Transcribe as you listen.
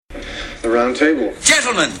the round table.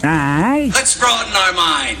 Gentlemen, Aye. let's broaden our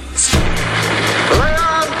minds. Lay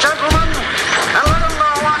on, gentlemen, and let them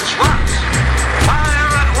know what's what.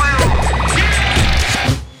 Fire at will.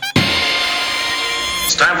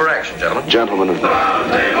 It's time for action, gentlemen. Gentlemen of the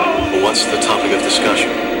round table. What's the topic of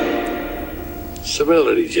discussion?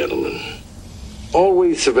 Civility, gentlemen.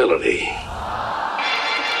 Always civility.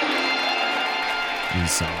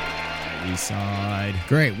 East side.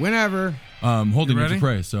 Great. Whenever. Holding you to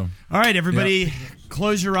pray, so. All right, everybody,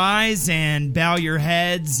 close your eyes and bow your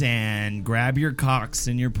heads and grab your cocks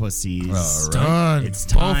and your pussies. Done. It's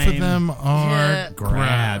time. Both of them are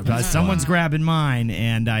grabbed. Someone's grabbing mine,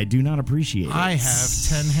 and I do not appreciate it. I have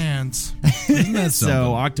 10 hands.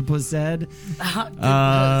 So, Octopus Ed,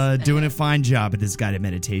 doing a fine job at this guided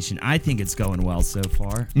meditation. I think it's going well so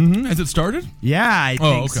far. Mm-hmm. Has it started? Yeah, I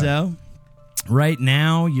think so. Right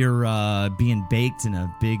now, you're being baked in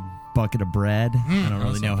a big bucket of bread. I don't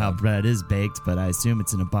really know how bread is baked, but I assume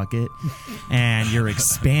it's in a bucket. And you're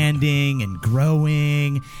expanding and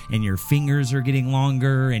growing, and your fingers are getting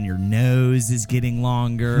longer, and your nose is getting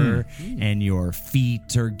longer, and your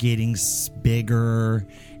feet are getting bigger,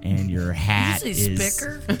 and your hat Did you say is...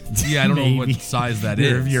 spicker? Yeah, I don't know what size that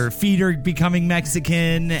is. Your feet are becoming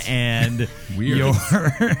Mexican, and your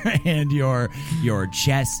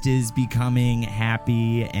chest is becoming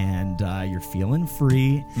happy, and you're feeling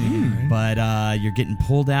free. But you're getting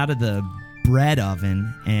pulled out of the bread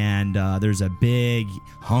oven, and there's a big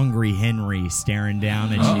hungry Henry staring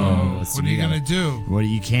down at you. What are you going to do? Well,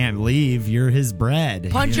 you can't leave. You're his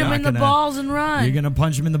bread. Punch him in the balls and run. You're going to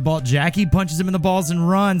punch him in the ball. Jackie punches him in the balls and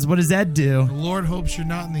runs. What does Ed do? The Lord hopes you're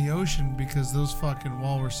not in the ocean because those fucking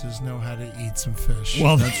walruses know how to eat some fish.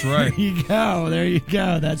 Well, that's right. There you go. There you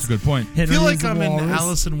go. That's a good point. I feel like I'm in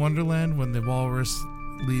Alice in Wonderland when the walrus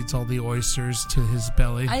leads all the oysters to his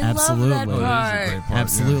belly. I love that part.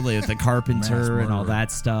 Absolutely, with the carpenter and all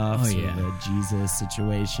that stuff. The Jesus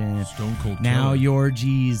situation. Stone Cold now Killer. you're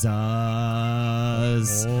Jesus.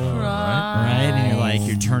 Right? And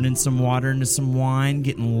you're turning some water into some wine,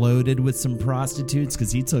 getting loaded with some prostitutes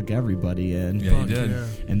because he took everybody in. Yeah, he did. Yeah.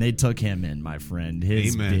 And they took him in, my friend.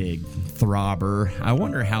 His big throbber. I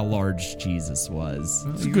wonder how large Jesus was.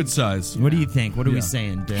 It's a good size. What do you think? What are we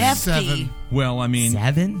saying, Dan? Hefty. 7. Well, I mean...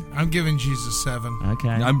 7? I'm giving Jesus 7. Okay.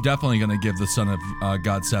 I'm definitely going to give the Son of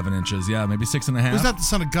God 7 inches. Yeah, maybe 6.5. He's not the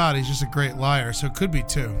Son of God. He's just a great liar, so it could be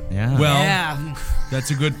 2. Yeah. Well,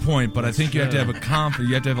 that's a good point, but I think you have to have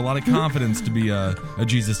you have to have a lot of confidence to be a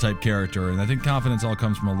Jesus type character, and I think confidence all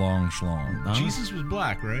comes from a long schlong. Jesus was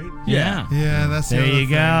black, right? Yeah. Yeah, that's the There other you thing.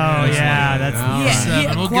 go. Yeah, that's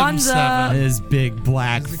 7. We'll give him 7. his big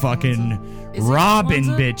black fucking robbing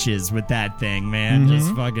bitches with that thing, man.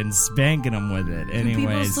 Just fucking spanking them with it. Do people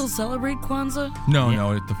Anyways. still celebrate Kwanzaa?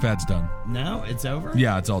 No, the fat's done. No, it's over?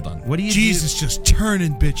 Yeah, it's all done. What do you Jesus just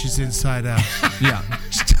turning bitches inside out. Yeah.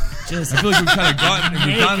 I feel like we've kind of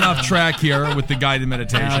gotten off track here with the guided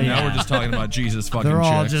meditation. Oh, yeah. Now we're just talking about Jesus fucking They're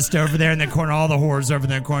all chicks. just over there in the corner. All the whores over in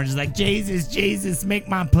the corner, just like, Jesus, make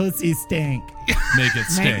my pussy stink. Make it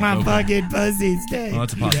stink. Make my okay. fucking pussy stink. Oh,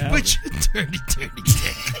 that's a possibility. Which dirty dick.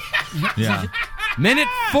 Yeah. Minute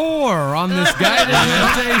 4 on this guided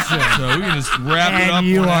meditation. So we can just wrap it up. And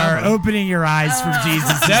you whenever. are opening your eyes from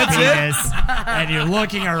Jesus' That's penis, and you're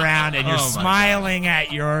looking around, and you're smiling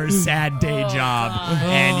at your sad day job,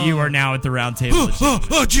 and you are now at the round table.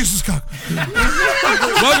 Oh, Jesus cock.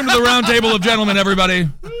 Welcome to the round table of gentlemen, everybody.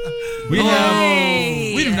 We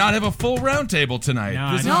do not have a full round table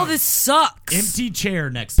tonight. No, this sucks. Empty chair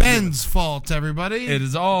next to Ben's fault, everybody. It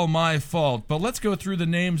is all my fault. But let's go through the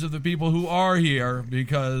names of the people who are here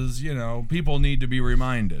because, people need to be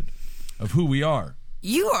reminded of who we are.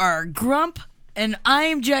 You are Grump, and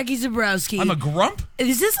I'm Jackie Zabrowski. I'm a grump?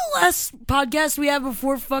 Is this the last podcast we have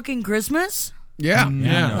before fucking Christmas? Yeah.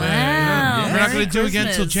 Wow. We're not going to do it again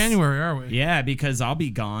until Christmas. January, are we? Yeah, because I'll be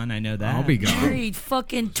gone. I know that. I'll be gone. Great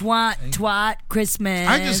fucking twat Christmas.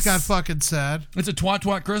 I just got fucking sad. It's a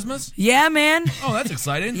twat Christmas? Yeah, man. Oh, that's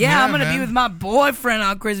exciting. Yeah, I'm going to man. be with my boyfriend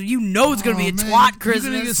on Christmas. You know it's going to be a twat Christmas.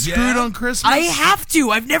 You're going to get screwed on Christmas? I have to.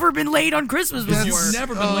 I've never been late on Christmas before. You've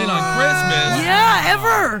never been late on Christmas? Yeah,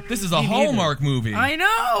 ever. This is a Hallmark movie. I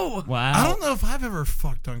know. Wow. I don't know if I've ever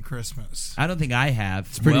fucked on Christmas. I don't think I have.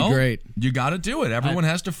 It's pretty great. You got to do it. Everyone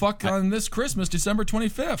has to fuck on this Christmas, December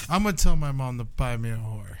 25th. I'm going to tell my mom to buy me a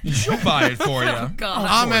whore. She'll buy it for you. God.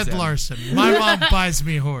 I'm Ed Larson. My mom buys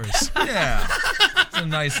me whores. Yeah. a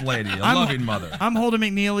nice lady, a loving mother. I'm Holden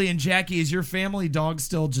McNeely, and Jackie, is your family dog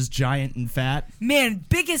still just giant and fat? Man,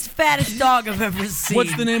 biggest, fattest dog I've ever seen.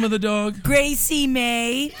 What's the name of the dog? Gracie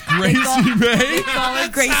May. Gracie May? They call her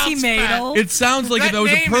Gracie Maydle. It sounds like if that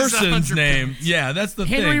was a name is person's 100 name. Yeah, that's the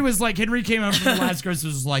thing. Henry came up from the last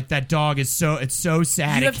Christmas was like, that dog is so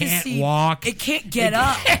sad. You It have to can't see- walk. It can't get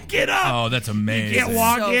up. Can't get up. Oh, that's amazing. Can't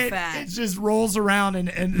walk So it. fat. It just rolls around, and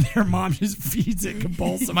their mom just feeds it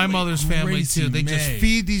compulsively. My mother's family Gracie too. They just May.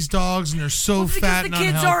 feed these dogs, and they're so Because fat the and kids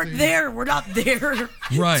unhealthy. aren't there. We're not there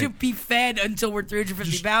Right. to be fed until we're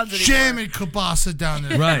 350 Just pounds anymore. jamming kielbasa down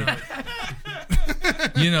there. Right.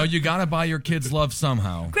 You gotta buy your kids love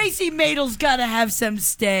somehow. Gracie Maydle's got to have some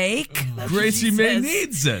steak. That's what Gracie she May says.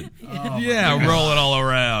 needs it. Roll it all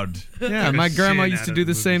around. Yeah, my grandma used to do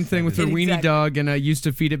the same thing with her weenie Exactly. dog, and I used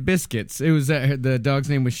to feed it biscuits. It was the dog's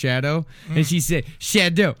name was Shadow, and she said,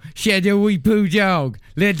 "Shadow, we poo dog.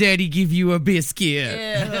 Let Daddy give you a biscuit."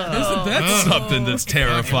 Isn't that something that's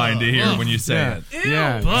terrifying to hear when you say it?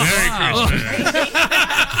 Yeah.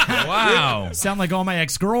 Wow. Sound like all my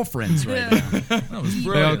ex-girlfriends right now. That was They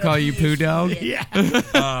all brilliant. call you poo dog. Yeah.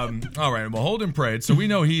 All right, well, Holden prayed, so we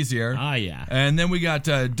know he's here. Ah, yeah. And then we got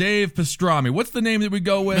Dave Pastrami. What's the name that we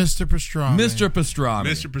go with? Mr. Pastrami. Mr. Pastrami.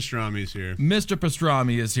 Mr. Pastrami's here. Mr.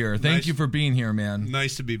 Pastrami is here. Thank Nice. you for being here, man.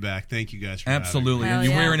 Nice to be back. Thank you guys for Absolutely. Hell And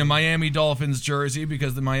you're yeah. wearing a Miami Dolphins jersey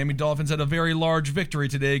because the Miami Dolphins had a very large victory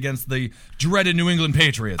today against the dreaded New England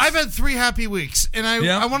Patriots. I've had 3 happy weeks, and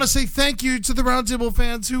I want to say thank you to the Roundtable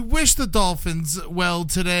fans who wish the Dolphins well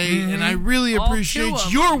today, and I really All appreciate 2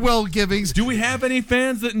 of your well-givings. Do we have any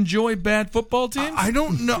fans that enjoy bad football teams? I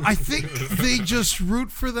don't know. I think they just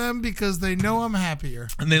root for them because they know I'm happier.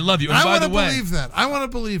 And they love you. And I by want the to way, believe that. I want to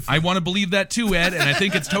believe that. I want to believe that too, Ed, and I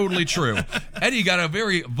think it's totally true. Eddie got a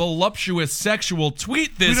very voluptuous sexual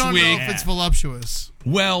tweet We this don't week. know if it's voluptuous.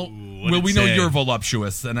 Well, what'd we it know say? you're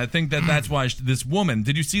voluptuous, and I think that's why this woman.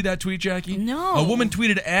 Did you see that tweet, Jackie? No. A woman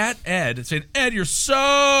tweeted at Ed saying, "Ed, you're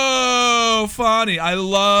so funny. I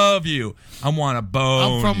love you. I want to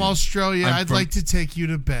bone. I'm from you. Australia. I'm I'd from- like to take you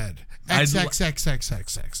to bed.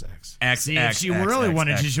 XXXXXXX. See, if she really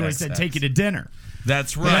wanted to, she would have said, take you to dinner.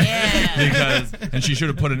 That's right. And she should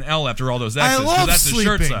have put an L after all those X's. I 'cause love that's the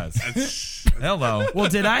shirt sleeping. size. Hello. Well,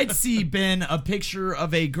 did I see, Ben, a picture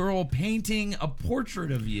of a girl painting a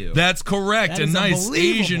portrait of you? That's correct. That A is nice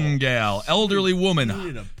unbelievable. Asian gal, elderly woman.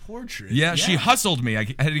 Need a portrait. Yeah, she hustled me. I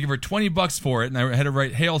had to give her $20 for it, and I had to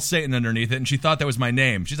write "Hail Satan" underneath it, and she thought that was my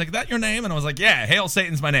name. She's like, "Is that your name?" And I was like, "Yeah, Hail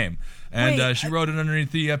Satan's my name." And Wait, she wrote it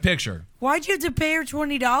underneath the picture. Why'd you have to pay her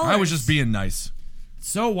 $20? I was just being nice.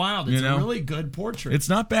 So wild. It's You know? a really good portrait. It's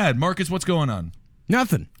not bad. Marcus, what's going on?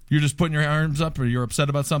 Nothing. You're just putting your arms up, or you're upset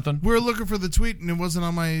about something? We were looking for the tweet, and it wasn't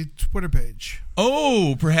on my Twitter page.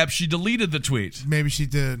 Oh, perhaps she deleted the tweet. Maybe she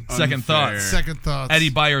did. Second Unfair. thoughts. Second thoughts. Eddie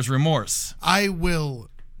Byers' remorse. I will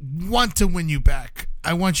want to win you back.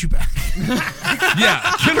 I want you back.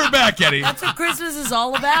 Yeah, get her back, Eddie. That's what Christmas is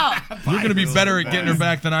all about. You're going to be better at getting her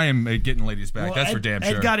back than I am at getting ladies back. Well, That's Ed, for damn Ed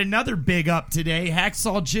sure. got another big up today.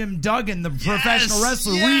 Hacksaw Jim Duggan, the professional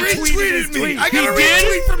wrestler, retweeted his me. tweet. I got a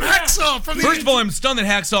retweet from Hacksaw. From the First of all, I'm stunned that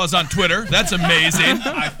Hacksaw is on Twitter. That's amazing.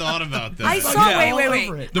 I thought about that. I saw. Yeah.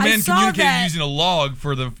 Wait. The I man saw communicated that. using a log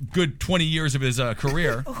for the good 20 years of his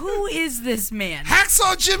career. Who is this man?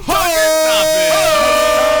 Hacksaw Jim Duggan.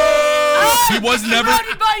 He was never.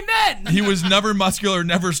 Surrounded by men. He was never muscular,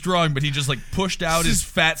 never strong, but he just like pushed out his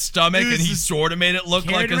fat stomach and he This is- sort of made it look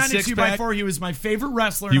Carried like a around a 6-pack. 2x4. He was my favorite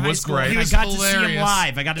wrestler He in high was school. great. And He was I got to see him hilarious.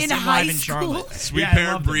 live. I got to In see him high live in school? Charlotte. Sweet Yeah, I pair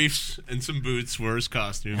of loved him. briefs and some boots were his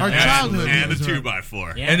costume. Our and, childhood and a was,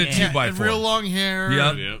 2x4. Yeah, And a man. 2x4. And real long hair.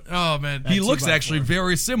 Yep. Yep. Oh man. He looks 2x4. actually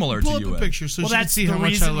very similar Pull to up you. a Ed. picture so Well, she can that's see the how much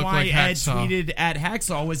I reason look why like Ed Hacksaw. tweeted at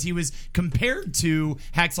Hacksaw was he was compared to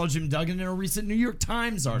Hacksaw Jim Duggan in a recent New York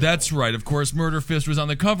Times article. That's right. Of course, Murder Fist was on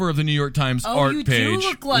the cover of the New York Times Oh, art you do page,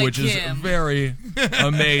 look like which is him. very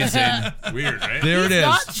amazing. Weird, right? There it He's is.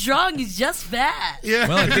 not strong. He's just fat. Yeah.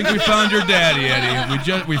 Well, I think we found your daddy,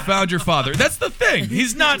 Eddie. We found your father. That's the thing.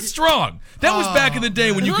 He's not strong. That was back in the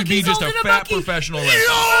day when you Look, could be he's just a holding a fat monkey. professional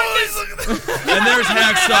wrestler. And there's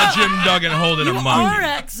Hacksaw Jim Duggan holding a You monkey. are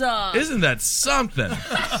Hacksaw. Isn't that something?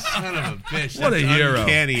 Son of a bitch. What a That's hero.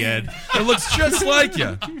 Uncanny, Ed. It looks just like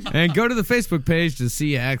you. And go to the Facebook page to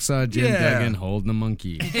see Hacksaw Jim Yeah. Duggan holding a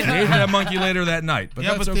monkey. There that monkey later that night, but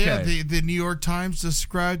that's okay. The New York Times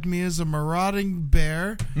described me as a marauding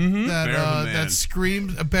bear that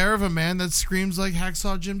screams, a bear of a man that screams like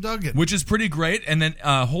Hacksaw Jim Duggan, which is pretty great. And then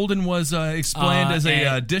Holden was explained as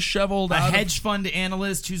a disheveled, hedge fund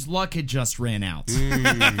analyst whose luck had just ran out,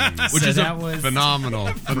 which is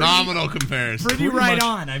phenomenal comparison. Pretty right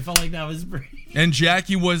on. I felt like that was pretty. And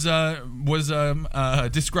Jackie was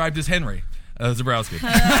described as Henry Zabrowski, which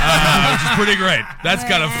is pretty great. That's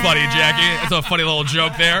kind of funny, Jackie. That's a funny little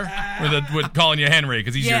joke there with calling you Henry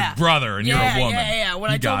because he's your brother and you're a woman. Yeah.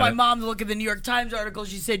 When I told my mom to look at the New York Times article,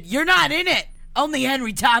 she said, "You're not in it. Only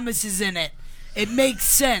Henry Thomas is in it. It makes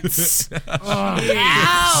sense." So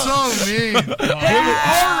mean.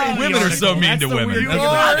 Women are so mean to women.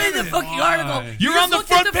 I'm in the fucking article. You're on the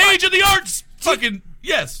front page of the arts. Fucking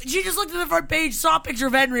yes. She just looked at the front page, saw a picture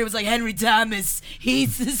of Henry. It was like, Henry Thomas,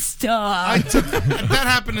 he's the star. That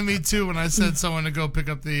happened to me too when I sent someone to go pick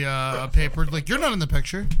up the paper. Like, you're not in the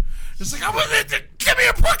picture. It's like, give me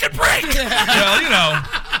a fucking break.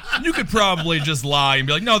 Well, you could probably just lie and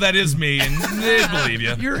be like, no, that is me, and they'd believe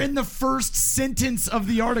you. You're in the first sentence of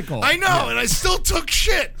the article. I know, and I still took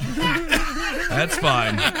shit. That's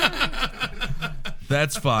fine.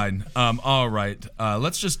 That's fine. All right.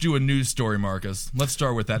 Let's just do a news story, Marcus. Let's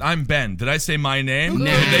start with that. I'm Ben. Did I say my name? No.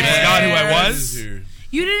 Did they forgot who I was?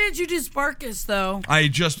 You didn't introduce Marcus, though. I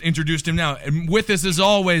just introduced him now. And with us, as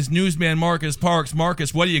always, newsman Marcus Parks.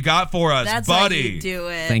 Marcus, what do you got for us, That's buddy? how you do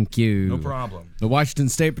it. Thank you. No problem. The Washington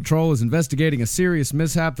State Patrol is investigating a serious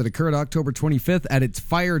mishap that occurred October 25th at its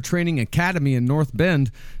Fire Training Academy in North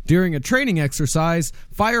Bend. During a training exercise,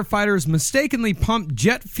 firefighters mistakenly pumped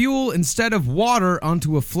jet fuel instead of water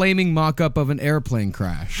onto a flaming mock-up of an airplane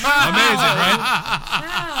crash. Amazing, right?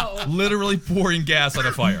 How? Literally pouring gas on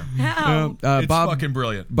a fire. How? It's fucking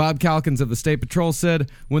brilliant. Bob Calkins of the State Patrol said,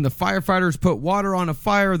 when the firefighters put water on a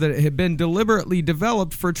fire that had been deliberately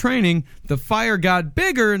developed for training, the fire got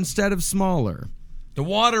bigger instead of smaller. The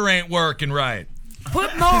water ain't working right.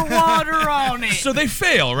 Put more water on it. So they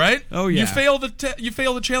fail, right? Oh, yeah. You fail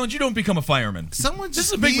the challenge, you don't become a fireman. Someone This just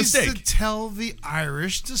is a big needs mistake. to tell the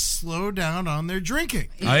Irish to slow down on their drinking.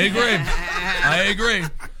 I agree.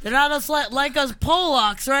 They're not like us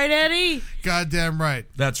Polacks, right, Eddie? Goddamn right.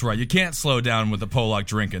 That's right. You can't slow down with the Polak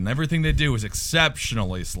drinking. Everything they do is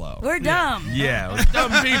exceptionally slow. We're dumb. Yeah, we're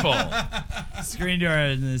dumb people. Screen door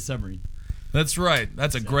in the submarine. That's right.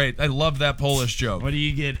 That's a great. I love that Polish joke. What do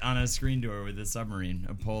you get on a screen door with a submarine?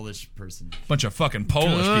 A Polish person. Bunch of fucking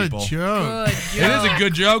Polish Good people. joke. Good It is a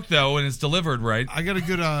good joke though, and it's delivered right. I got a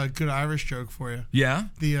good Irish joke for you. Yeah.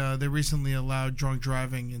 They recently allowed drunk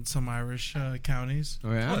driving in some Irish counties.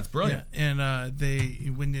 Oh, yeah? Oh, that's brilliant. Yeah, and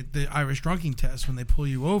the Irish drunking test, when they pull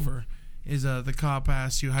you over, is the cop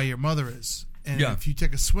asks you how your mother is, and if you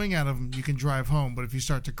take a swing out of them, you can drive home. But if you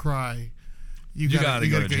start to cry, you gotta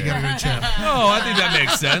go to jail. Oh, I think that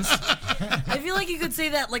makes sense. I feel like you could say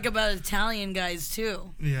that like about Italian guys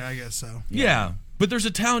too. Yeah, I guess so. Yeah. But there's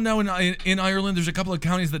a town now in Ireland. There's a couple of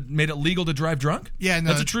counties that made it legal to drive drunk. Yeah, no,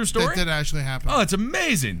 that's a true story. That actually happened. Oh, it's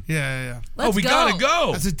amazing. Yeah. Let's we gotta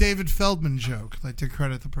go. That's a David Feldman joke. Like to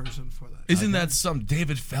credit the person for that. Isn't that some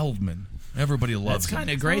David Feldman? Everybody loves That's him. kind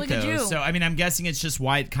of great, Sounds like a though. Jew. So, I mean, I'm guessing it's just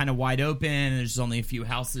kind of wide open, and there's only a few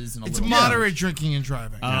houses and a It's little... moderate drinking and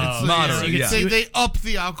driving. Oh, moderate, You yeah. could say they up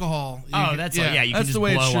the alcohol. That's you can That's just the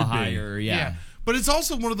way it blow should a be. higher, yeah. But it's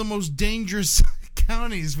also one of the most dangerous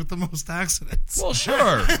counties with the most accidents. Well, sure.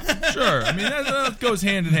 I mean, that goes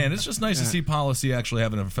hand in hand. It's just nice to see policy actually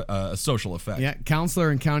having a social effect. Yeah, counselor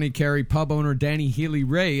and county Kerry pub owner Danny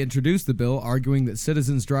Healy-Ray introduced the bill, arguing that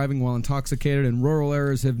citizens driving while intoxicated in rural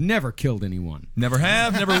areas have never killed anyone. Never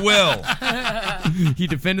have, never will. He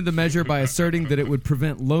defended the measure by asserting that it would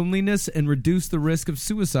prevent loneliness and reduce the risk of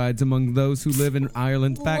suicides among those who live in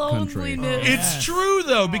Ireland's backcountry. Loneliness. It's true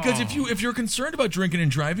though, because if you're concerned about drinking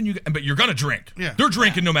and driving, but you're gonna drink. Yeah. They're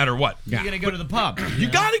drinking no matter what. You're going to go to the pub. You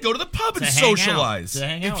gotta go to the pub and To hang out. socialize. To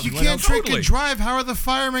hang out If you with what can't else- drink Totally. and drive, how are the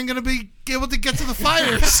firemen going to be able to get to the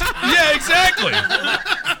fires? Yeah, exactly.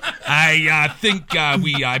 I think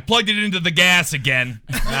I plugged it into the gas again.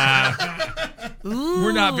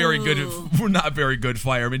 We're not very good. We're not very good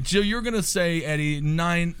firemen. So you're gonna say, Eddie,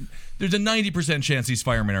 there's a 90% chance these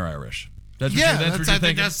firemen are Irish. That's what Yeah, you're, that's what I you're think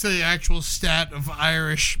thinking. that's the actual stat of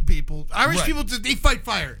Irish people. Irish Right. people, they fight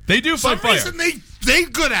fire. They do fight fire. For some reason, they're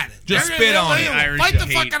good at it. Just They're- spit on they it. will Irish fight the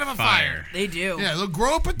hate fuck out of a fire. They do. Yeah, they'll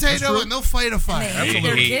grow a potato and they'll fight a fire. They hate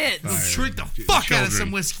their kids. They'll drink the fuck out of some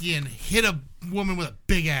whiskey and hit a woman with a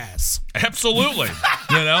big ass. Absolutely.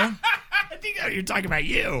 You know. I think you're talking about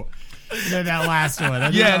you. That last one.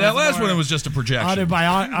 That last one was just a projection.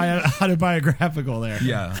 Autobiographical there.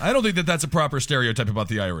 Yeah, I don't think that's a proper stereotype about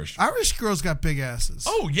the Irish. Irish girls got big asses.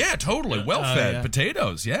 Oh yeah, totally. Well fed. Yeah.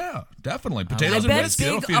 Potatoes. Yeah, definitely. I Potatoes and bet whiskey. They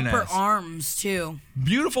don't big feed an upper ass. arms too.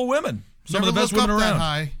 Beautiful women. Some Never of the best look women up around. that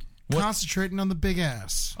high. What? Concentrating on the big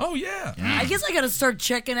ass. Oh yeah. I guess I got to start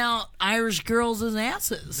checking out Irish girls'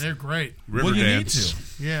 asses. They're great. River Well, you need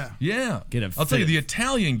dance. to. Yeah. Yeah. Get a I'll tell you, fit. the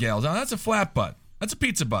Italian gals, now that's a flat butt. That's a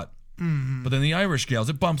pizza butt. Mm-hmm. But then the Irish gals,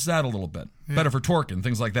 it bumps that a little bit. Better for twerking,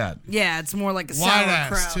 things like that. Yeah, it's more like a Wide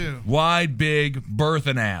sauerkraut. ass too. Wide, big,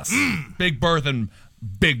 birthin' ass. Big birthin'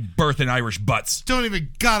 Irish butts. Don't even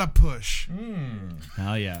gotta push.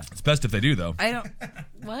 Hell yeah. It's best if they do, though. I don't.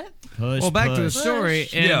 What? Push, Well, back to the push. story.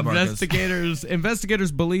 Yeah, Marcus.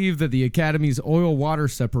 Investigators believe that the Academy's oil-water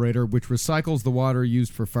separator, which recycles the water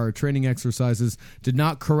used for fire training exercises, did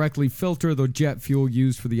not correctly filter the jet fuel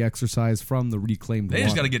used for the exercise from the reclaimed They water.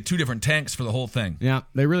 just got to get 2 different tanks for the whole thing. Yeah,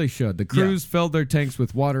 they really should. The crews filled their tanks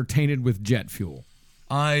with water tainted with jet fuel.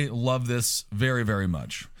 I love this very, very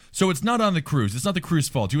much. So it's not on the cruise. It's not the crew's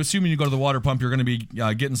fault. You assume when you go to the water pump, you're going to be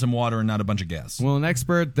getting some water and not a bunch of gas. Well, an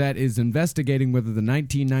expert that is investigating whether the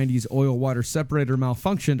 1990s oil-water separator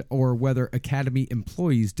malfunctioned or whether Academy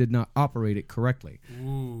employees did not operate it correctly.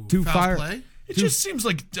 Ooh, Two foul fire- play. It just seems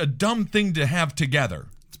like a dumb thing to have together.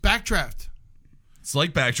 It's backdraft. It's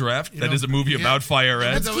like Backdraft. That know, is a movie about fire,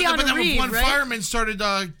 Ed. But Keanu then Reeves, one right? fireman started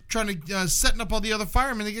trying to setting up all the other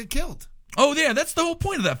firemen to get killed. Oh, yeah, that's the whole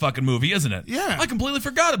point of that fucking movie, isn't it? Yeah. I completely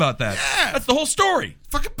forgot about that. Yeah. That's the whole story.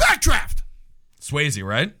 Fucking backdraft. Swayze,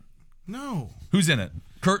 right? No. Who's in it?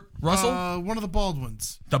 Kurt Russell? One of the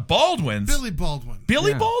Baldwins. The Baldwins? Billy Baldwin.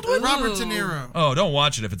 Billy Baldwin? Robert De Niro. Oh, don't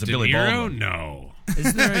watch it if it's a De Billy Niro? Baldwin. No.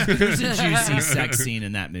 There's a juicy sex scene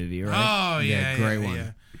in that movie, right? Oh, yeah. great yeah, one.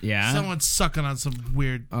 Yeah. Yeah. Someone's sucking on some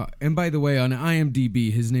weird. And by the way, on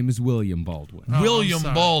IMDb, his name is William Baldwin. Oh, William I'm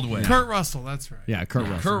sorry. Baldwin. Kurt Russell, that's right. Yeah, Kurt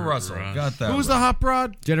Russell. Kurt Russell. Got that. Who was right. the hot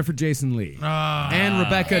broad? Jennifer Jason Leigh. and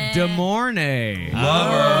Rebecca De Mornay.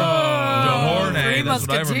 Love her. DeHornay. Three That's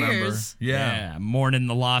what I remember. Musketeers. Yeah. Mourning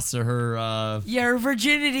the loss of her. Her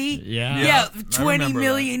virginity. Yeah. Yeah, I 20 remember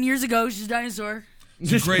million years ago, she's a dinosaur.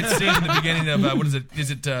 It's a great scene in the beginning of, what is it? Is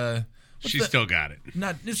it, She still got it.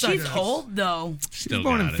 not, it's She's not, old, though. Still She's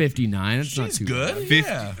born got in it. 59. It's not She's too good. bad.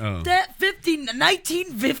 Yeah. Oh. That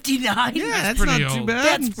 1959? Yeah, that's pretty not too old.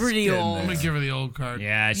 bad. That's pretty old. I'm gonna give her the old card.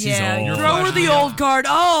 Yeah, she's Yeah, old. throw her the old card.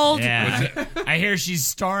 Old. Yeah. I hear she's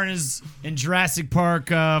starring as in Jurassic Park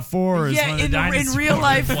 4 as one of the in dinosaurs. real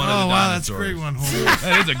life. One of Oh the wow, that's a dinosaurs. great one. Holy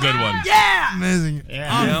That is a good one. Yeah. amazing.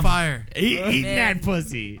 Yeah. On Yeah. fire. Eating that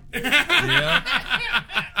pussy. Yeah.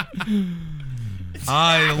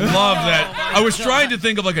 I love that. I was trying to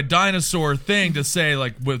think of like a dinosaur thing to say,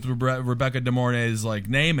 like with Rebecca De Mornay's like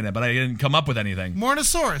name in it, but I didn't come up with anything.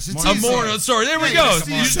 Mornosaurus. It's A easy. Mornosaurus. There we Hey, go. come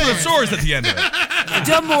You on. just put a saurus at the end of it.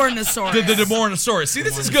 Demornosaurus. The Mornosaurus. See,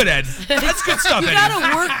 this is good, Ed. That's good stuff, You Ed.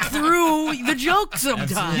 gotta work through the joke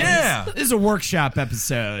sometimes. Yeah. This is a workshop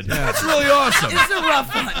episode. That's really awesome. It's a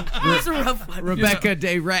rough one. It's a rough one. Rebecca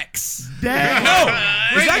De Rex. No.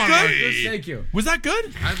 Was that good? Thank you. Was that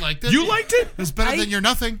good? I liked it. You liked it? It's better than You're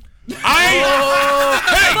Nothing. Hey,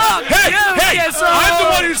 yes, I'm the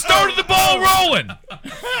one who started the ball rolling.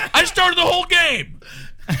 I started the whole game.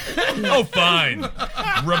 Oh, fine.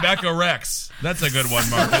 Rebecca Rex. That's a good one,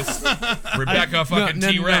 Marcus. Rebecca fucking No,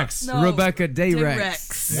 no, T-Rex. No. Rebecca De Rex.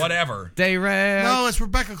 Rex. Whatever. De Rex. No, it's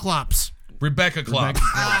Rebecca Klops. Rebecca Klopp.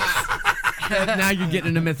 Now you're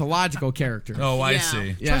getting a mythological character. Oh, I Yeah.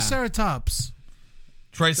 see. Yeah. Triceratops.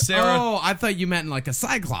 Tricera. Oh, I thought you meant like a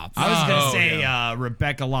cyclops. I was Oh, going to say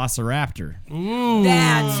Rebecca Velociraptor. Ooh.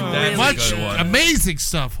 That's That's really a Much good one. amazing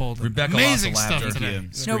stuff, Holden. Rebecca amazing lost a stuff laughter. today. No,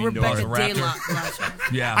 Screen Rebecca door. De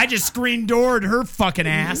Raptor. Yeah. I just screen doored her fucking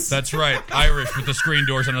ass. That's right. Irish with the screen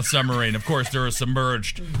doors on a submarine. Of course, they're a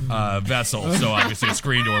submerged vessel, so obviously a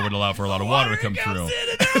screen door would allow for a lot of water to come through.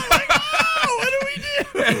 What do we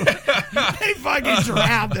do? They fucking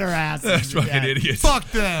drowned their asses. That's fucking idiots.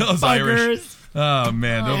 Fuck them. Those Irish. Fuckers. Oh,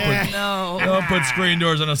 man. No. Don't put screen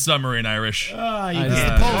doors on a submarine, Irish. You It's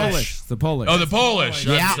can't. the Polish. It's the Polish. Oh, the Polish.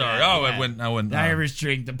 Yeah. I'm sorry. Oh, I wouldn't. The Irish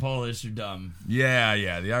drink, the Polish are dumb.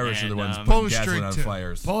 Yeah. The Irish are the And, ones Polish putting gasoline drink on too.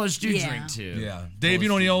 fires. Polish do Yeah. drink too. Yeah. Dave, you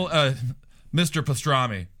know any old Mr.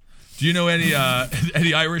 Pastrami? Do you know any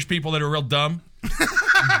any Irish people that are real dumb?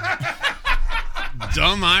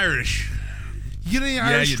 Dumb Irish. You get any Yeah,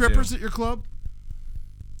 Irish you strippers do. at your club?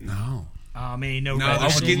 No. Oh, man, no. No, their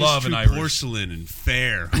skin is true porcelain and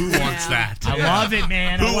fair. Who wants that? I love it,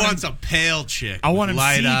 man. Who wants a pale chick? I want him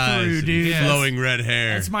light see-through, eyes, dude. Flowing red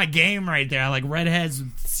hair. That's my game right there. I like redheads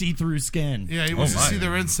with see-through skin. Yeah, he wants to see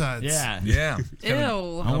their insides. Yeah. Yeah.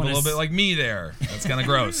 Ew. I'm a little bit like me there. That's kind of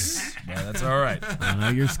gross. Yeah, that's all right.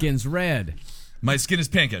 Your skin's red. My skin is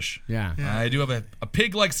pinkish. Yeah. I do have a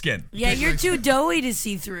pig-like skin. Yeah, you're too doughy to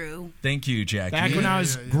see through. Thank you, Jackie. Back when I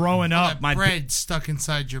was growing up, my bread stuck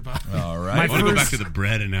inside your body. All right. I want to go back to the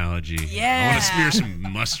bread analogy. Yeah. I want to smear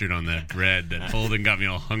some mustard on that bread that Holden got me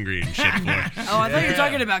all hungry and shit for. Oh, I thought you were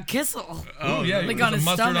talking about Kissel. Oh, yeah. Like You on put his some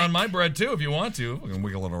mustard stomach. on my bread, too, if you want to. We can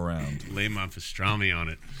wiggle it around. Lay my pastrami on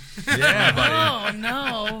it. Yeah, buddy. Oh,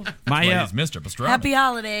 no. My Please, Mr. Pastrami. Happy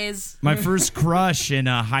holidays. My first crush in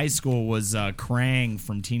high school was Krang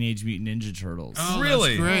from Teenage Mutant Ninja Turtles. Oh,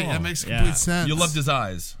 Really? That's great. That makes complete sense. You loved his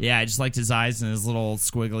eyes. Yeah, I just liked his eyes and his little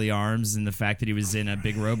squiggly arms and the fact that he was in a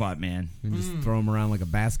big robot man. And just throw him around like a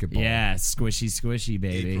basketball. Yeah, squishy,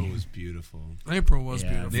 baby. April was beautiful. April was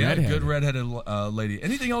beautiful. Yeah, Redhead. good redheaded lady.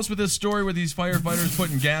 Anything else with this story with these firefighters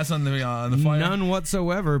putting gas on the fire? None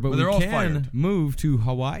whatsoever, but Well, they're we all can fired. move to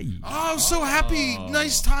Hawaii. Oh, so happy.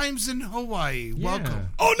 Nice times in Hawaii. Welcome.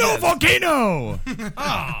 Oh no, volcano!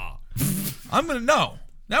 I'm going to know.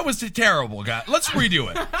 That was terrible, guy. Let's redo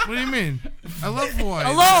it. What do you mean? I love Hawaii.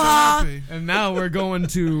 Aloha. So happy. And now we're going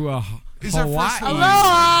to These are Hawaii. first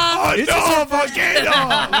Aloha. Oh no, volcano!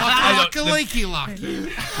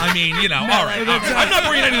 Laka-laka-lakey-laki. I mean, all right. I'm not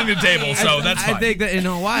bringing anything to the table, so that's fine. I think that in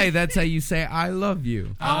Hawaii, that's how you say "I love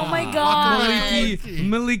you." Oh, my God.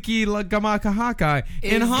 Maliki Lagamakahaka.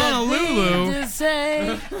 In Is that Honolulu. thing to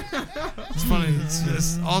say? It's funny. It's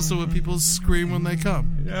just also what people scream when they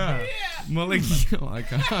come. Yeah. Maliki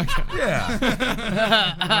Lagamakahaka. Yeah.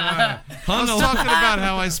 I was talking about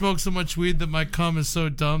how I smoke so much weed that my cum is so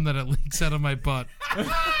dumb that it leaks out of my butt.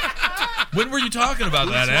 When were you talking about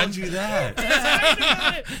that, Ed? do that?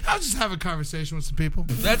 I'll just have a conversation with some people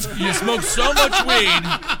You smoke so much weed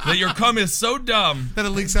that your cum is so dumb that it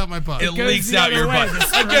leaks out my butt. it leaks out your butt.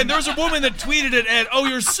 Again, there was a woman that tweeted at Ed, "Oh,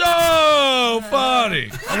 you're so funny.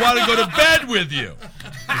 I want to go to bed with you."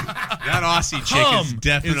 That Aussie chick Cum is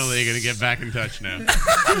definitely going to get back in touch now.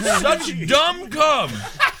 Such dumb cum.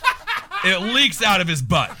 It leaks out of his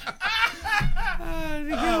butt. Oh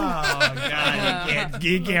God,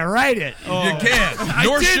 you can't write it. You can't.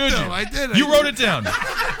 Nor did, should though. you. I did. You wrote it down.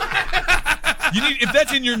 If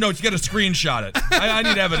that's in your notes, you got to screenshot it. I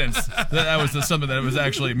need evidence that was something that was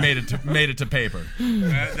actually made it to paper.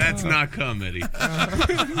 That's not cum, Eddie. Good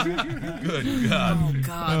God. Oh,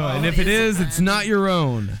 God. And if it is, it's not your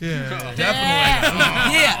own. Definitely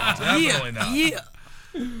not. Yeah. Definitely not. Yeah.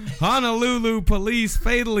 Honolulu police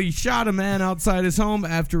fatally shot a man outside his home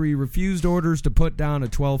after he refused orders to put down a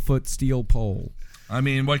 12-foot steel pole. I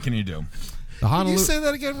mean, what can you do? The Can you say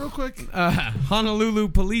that again real quick? Honolulu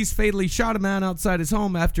police fatally shot a man outside his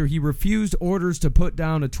home after he refused orders to put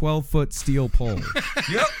down a 12-foot steel pole.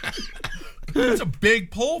 Yep. That's a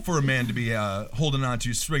big pole for a man to be holding on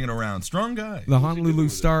to, swinging around. Strong guy. The Honolulu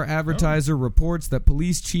Star-Advertiser reports that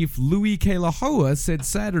Police Chief Louis Kelahoa said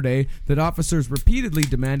Saturday that officers repeatedly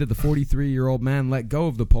demanded the 43-year-old man let go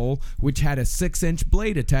of the pole, which had a 6-inch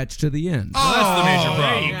blade attached to the end. Oh, that's the major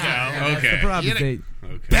problem. Okay. The problem is they-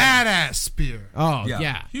 Badass spear. Oh,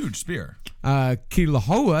 yeah. Huge spear.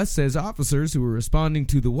 Kelahoa says officers who were responding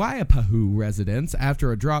to the Waipahu residence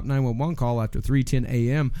after a drop 911 call after 3:10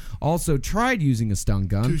 a.m. also tried using a stun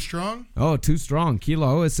gun. Too strong? Oh, too strong.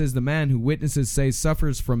 Kelahoa says the man who witnesses say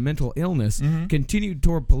suffers from mental illness continued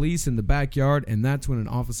toward police in the backyard, and that's when an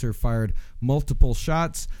officer fired multiple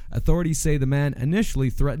shots. Authorities say the man initially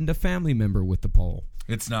threatened a family member with the pole.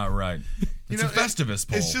 It's not right. It's a Festivus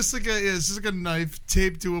pole. It's just like a knife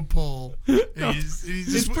taped to a pole.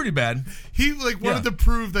 It's pretty bad. He wanted to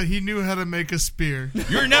prove that he knew how to make a spear.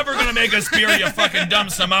 You're never going to make a spear, you fucking dumb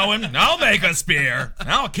Samoan. I'll make a spear.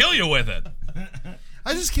 I'll kill you with it.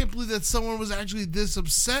 I just can't believe that someone was actually this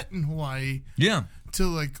upset in Hawaii. Yeah.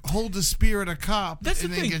 To hold a spear at a cop and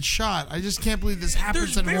then get shot. I just can't believe this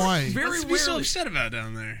happens in Hawaii. What's to be so upset about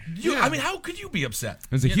down there? I mean, how could you be upset?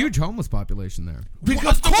 There's a huge homeless population there.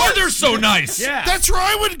 Because of course they're so nice. Yeah. That's where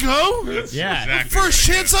I would go. Yeah. Exactly First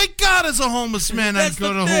chance I got as a homeless man, I'd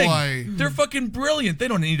go to Hawaii. They're fucking brilliant. They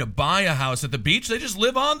don't need to buy a house at the beach. They just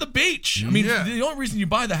live on the beach. I mean, the only reason you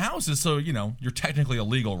buy the house is so, you're technically a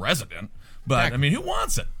legal resident. But, I mean, who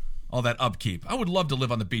wants it? all that upkeep. I would love to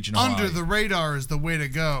live on the beach in Hawaii. Under the radar is the way to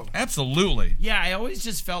go. Absolutely. Yeah, I always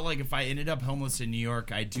just felt like if I ended up homeless in New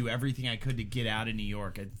York, I'd do everything I could to get out of New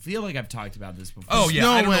York. I feel like I've talked about this before. Oh, yeah.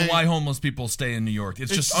 No I don't way. know why homeless people stay in New York.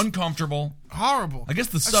 It's just uncomfortable. Horrible. I guess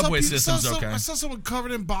the subway system's okay. I saw someone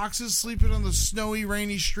covered in boxes sleeping on the snowy,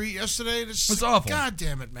 rainy street yesterday. It's awful. God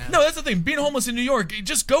damn it, man. No, that's the thing. Being homeless in New York,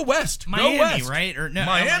 just go west. Miami, go west. right? Or no,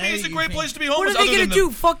 Miami LA, is a you great think? place to be What homeless. are they other going to than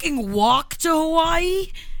do? Fucking walk to Hawaii?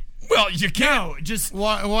 Well, you can't. No, just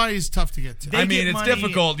Hawaii's tough to get to. I mean, get it's money-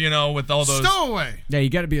 difficult, with all those. Stowaway. Yeah, you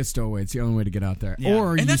got to be a stowaway. It's the only way to get out there. Yeah.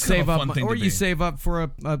 Or And you that's kind of save a up, fun thing or to you be. save up for a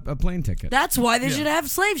plane ticket. That's why they should have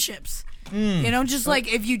slave ships. Just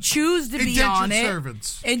like if you choose to be on Indentured it,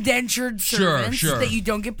 servants. indentured Sure, servants sure. that you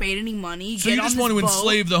don't get paid any money. So get you on just this want to boat.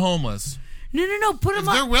 enslave the homeless, No. Put them If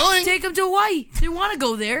up. they're willing. Take them to Hawaii. They want to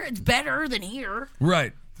go there. It's better than here.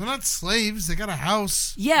 right? They're not slaves. They got a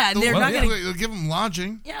house. Yeah, and they're Well, not yeah. gonna. They'll give them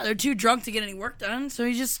lodging. Yeah, they're too drunk to get any work done, so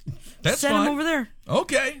you just That's send fine. them over there.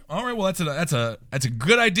 Okay, all right. Well, that's a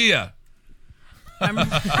good idea.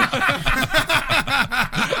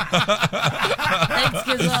 Thanks,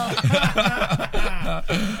 Gizelle.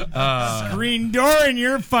 screen door in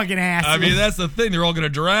your fucking ass. I mean, that's the thing. They're all going to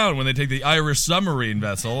drown when they take the Irish submarine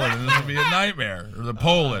vessel, and it's going to be a nightmare. Or the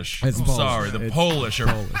Polish. It's I'm Polish. sorry, the It's Polish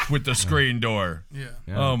are with the screen door. Yeah.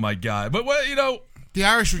 Oh my God! But The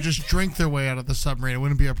Irish would just drink their way out of the submarine. It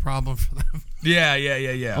wouldn't be a problem for them.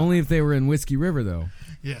 yeah. Only if they were in Whiskey River, though.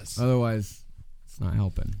 Yes. Otherwise, it's not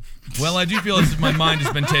helping. Well, I do feel as if my mind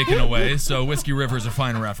has been taken away. So Whiskey River is a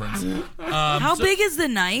fine reference. How big is the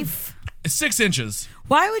knife? 6 inches.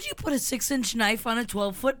 Why would you put a 6-inch knife on a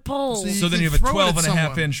 12-foot pole? So then can you have a throw it at 12 and a half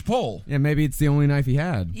someone. inch pole. Yeah, maybe it's the only knife he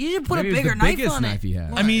had. You should put a Maybe it was bigger the knife biggest on it. knife he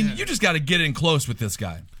had. I mean, you just got to get in close with this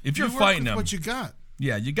guy. If you're You work fighting with him, what you got.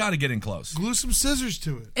 yeah, you got to get in close. Glue some scissors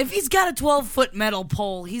to it. If he's got a 12-foot metal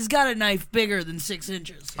pole, he's got a knife bigger than 6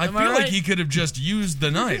 inches. I Am feel right? like he could have just used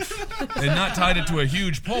the knife and not tied it to a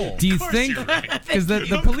huge pole. Do you think? Because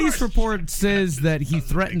the police report says that he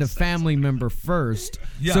threatened a family member first.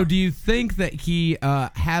 Yeah. So do you think that he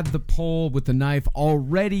had the pole with the knife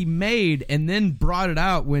already made and then brought it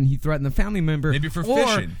out when he threatened the family member? Maybe for or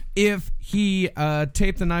fishing. if he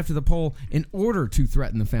taped the knife to the pole in order to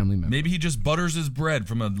threaten the family member? Maybe he just butters his bread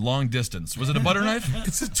from a long distance. Was it a butter knife?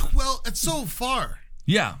 It's a 12. It's so far.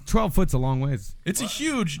 Yeah. 12 foot's a long ways. It's a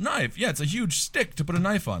huge knife. Yeah, it's a huge stick to put a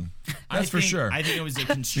knife on. That's for sure. I think it was a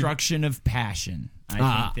construction of passion.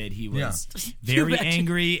 I think that he was very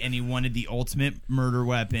angry and he wanted the ultimate murder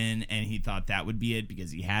weapon, and he thought that would be it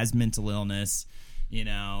because he has mental illness,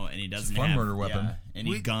 and he doesn't fun have murder weapon.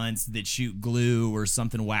 any guns that shoot glue or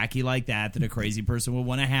something wacky like that a crazy person would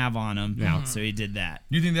want to have on him. Yeah. So he did that.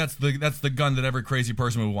 You think that's the gun that every crazy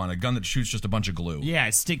person would want? A gun that shoots just a bunch of glue. Yeah,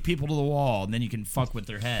 stick people to the wall, and then you can fuck with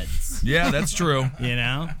their heads. Yeah, that's true.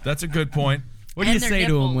 That's a good point. What do you And their say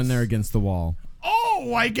to him nipples. when they're against the wall?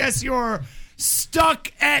 Oh, I guess you're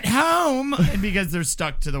stuck at home. And because they're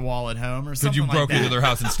stuck to the wall at home or Could something you like broke that. into their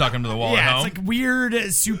house and stuck them to the wall at Yeah, home? it's like weird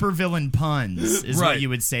supervillain puns is Right. what you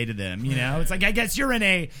would say to them. It's like, I guess you're in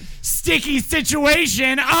a sticky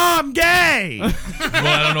situation. I'm gay. Well,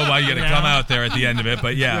 I don't know why you got to come out there at the end of it,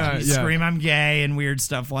 but yeah. You scream, I'm gay, and weird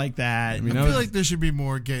stuff like that. I feel like there should be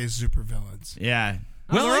more gay supervillains. Yeah.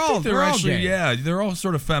 Well, I think they're all actually, gay. they're all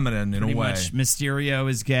sort of feminine in Pretty a way. much Mysterio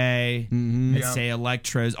is gay. I'd Yeah. say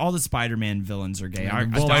Electro's. All the Spider-Man villains are gay.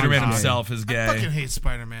 Spider-Man Dog. himself is I fucking gay. hate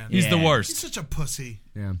Spider-Man. He's the Yeah. worst He's such a pussy.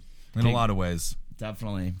 Yeah. in a lot of ways.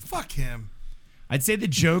 Definitely. Fuck him. I'd say the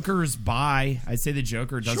Joker's bi. I'd say the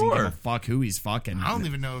Joker doesn't give Sure. a fuck who he's fucking. I don't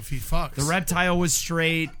even know if he fucks. The Reptile was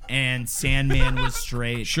straight, and Sandman was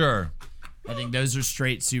straight. Sure. I think those are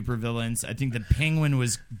straight supervillains. I think the Penguin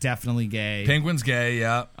was definitely gay. Penguin's gay,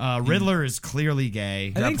 yeah. Riddler is clearly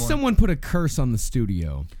gay. I think someone put a curse on the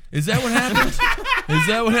studio. Is that what happened? Is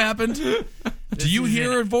that what happened? Do you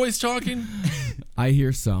hear a voice talking? I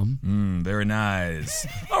hear some. Very nice.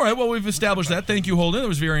 All right, well, we've established that. Thank you, Holden. That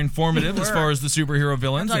was very informative as far as the superhero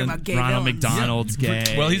villains. talking And- about gay Ronald villains. McDonald's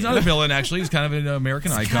gay. well, he's not a villain, actually. He's kind of an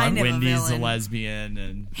American icon. kind of- Wendy's a villain. lesbian.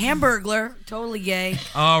 And Hamburglar, totally gay.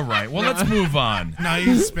 All right, well, let's move on. No,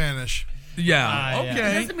 he's Spanish. Yeah, yeah.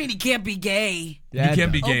 okay. Doesn't mean he can't be gay. You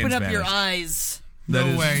can't be gay Open in up your Spanish. eyes. That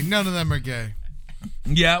No is- way. None of them are gay.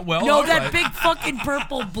 Yeah, well, No, all that right. big fucking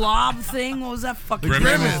purple blob thing. What was that fucking?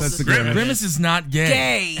 Grimace. That's the Grimace. Grimace is not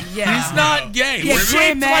gay. Gay. Yeah. He's not gay. Yeah, Grimace-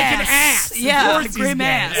 grim like an ass. ass. Of Yeah, course he's grim gay.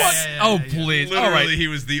 ass. What? Oh, please. Literally, All right. he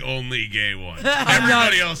was the only gay one.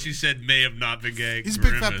 Everybody else you said may have not been gay. He's a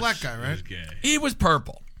big fat Grimace black guy, right? was gay. He was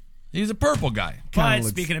purple. He's a purple guy. But looks-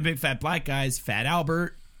 speaking of big fat black guys, Fat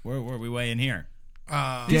Albert, where we weighing here?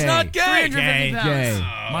 He's not gay. 350 pounds. Gay.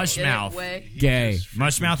 Mushmouth. Gay.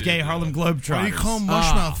 Mushmouth gay Harlem Globetrotters. What do you call him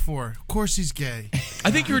Mushmouth for? Of course he's gay. I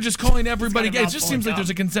think you were just calling everybody gay. It just seems like there's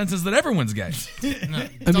a consensus that everyone's gay.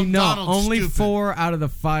 I mean, no, Donald's only stupid. 4 out of the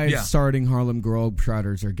 5 starting Harlem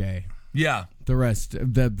Globetrotters are gay. Yeah. The rest,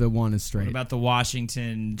 the one is straight. What about the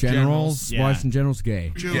Washington Generals? Yeah. Washington Generals,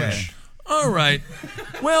 gay. Jewish. All right.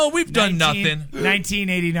 Well, we've done nothing.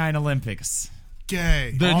 1989 Olympics.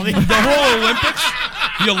 Gay. The whole Olympics?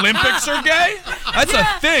 The Olympics are gay? That's a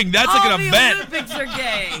thing. That's like All an the event. Olympics are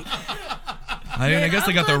gay. I mean, I guess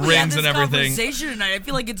they got the I'm glad we had rings and this everything. Conversation tonight. I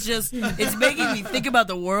feel like it's making me think about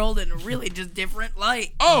the world in a really just different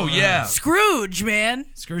light. Oh, yeah. Scrooge, man.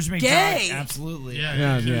 Scrooge McDuck, Gay. absolutely.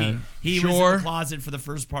 Yeah. He was in Sure. the closet for the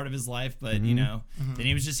first part of his life, but you know, then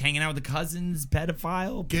he was just hanging out with the cousins,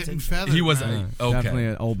 pedophile. Getting potential- feathered. He was man. Definitely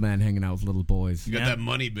okay. an old man hanging out with little boys. You got that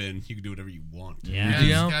money bin. You can do whatever you want. Yeah. That's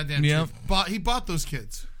Yeah, goddamn yeah. truth. He bought those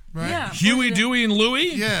kids, right? Yeah. Huey, Dewey, and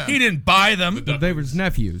Louie? Yeah. He didn't buy them. But they were his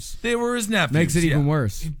nephews. They were his nephews. Makes it even yeah.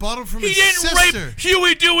 worse. He bought them from He his didn't sister. rape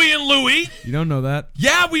Huey, Dewey, and Louie. You don't know that?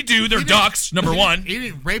 Yeah, we do. They're He didn't- ducks, number one. He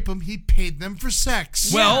didn't rape them. He paid them for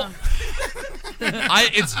sex. Well,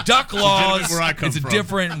 it's duck laws. Where I come It's a from.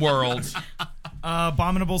 different world.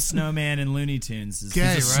 Abominable Snowman and Looney Tunes. Is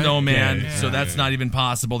Gay, He's a right? snowman, Yeah. so that's not even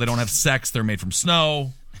possible. They don't have sex. They're made from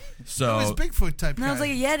snow. He's So Bigfoot type guy. Sounds like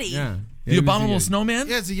a Yeti. Yeah. the abominable snowman?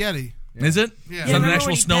 Yeah, it's a Yeti. Is it? Yeah. Is Yeah, that an remember actual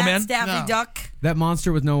when he snowman? pat Daffy No. Duck? That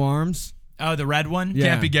monster with no arms? Oh, the red one? Yeah.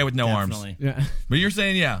 Can't be gay with no Definitely. Yeah. But you're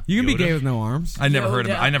saying yeah. You can be Yoda? gay with no arms. I never heard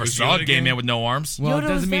of it. I never Was saw a Yoda gay gay? man with no arms. Well, it Yoda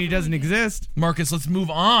doesn't was mean he doesn't definitely- exist. Marcus, let's move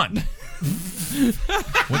on.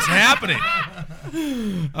 What's happening?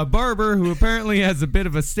 A barber who apparently has a bit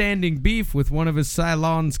of a standing beef with one of his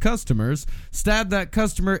salon's customers stabbed that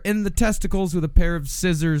customer in the testicles with a pair of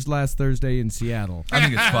scissors last Thursday in Seattle. I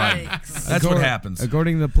think it's fine. Yikes. That's what happens.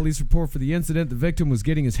 According to the police report for the incident, the victim was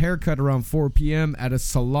getting his hair cut around 4 p.m. at a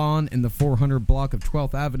salon in the 400 block of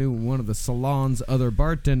 12th Avenue when one of the salon's other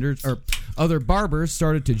barbers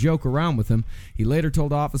started to joke around with him. He later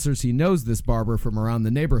told officers he knows this barber from around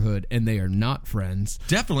the neighborhood and they are not friends.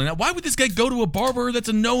 Definitely not. Why would this guy go to a barber that's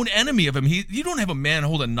a known enemy of him? You don't have a man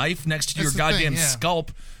hold a knife next to your That's the thing, goddamn yeah.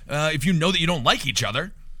 scalp if you know that you don't like each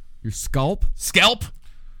other. Your scalp? Scalp?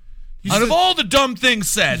 Out of all the dumb things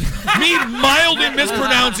said, me mildly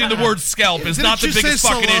mispronouncing the word scalp is Didn't not the you say biggest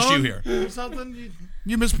fucking salon? issue here. Something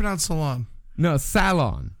you mispronounced salon. No,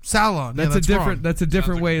 salon. Salon. That's yeah, a different. Wrong. That's a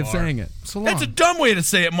different like way a of bar. saying it. Salon. That's a dumb way to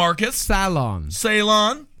say it, Marcus. Salon.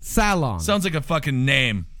 Ceylon? Salon. Sounds like a fucking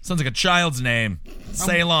name. Sounds like a child's name.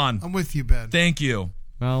 Ceylon. I'm with you, Ben. Thank you.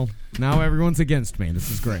 Well, now everyone's against me.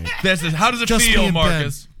 This is great. How does it Just me feel, and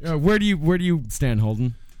Marcus? Where do you stand,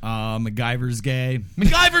 Holden? MacGyver's gay.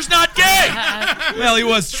 MacGyver's not gay. Well, he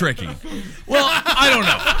was tricky. Well, I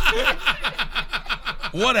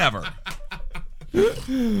don't know. Whatever.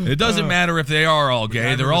 It doesn't matter if they are all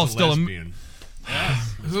gay. They're all still. lesbian.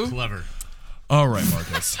 Who? Clever. All right,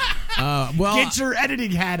 Marcus. Well, Get your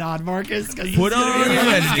editing hat on, Marcus. Put on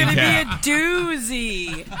your It's editing gonna be a cap.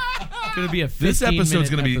 doozy. it's going to be a 15 This episode's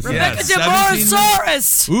going to be Rebecca 17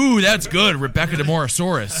 DeMorosaurus. Ooh, that's good. Rebecca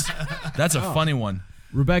DeMorosaurus. That's a funny one.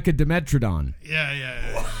 Rebecca Demetrodon.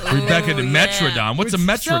 Yeah. Rebecca Ooh, Demetrodon. yeah. What's a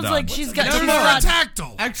metrodon? Sounds like she's got. No, she's no, got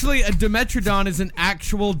Tactile. Actually, a Demetrodon is an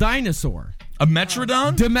actual dinosaur. a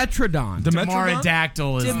metrodon? Demetrodon. Demetrodon?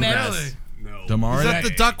 Pterodactyl is the best. Really? No. Damari? Is that the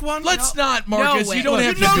duck one? Let's not, Marcus. way. You don't Look,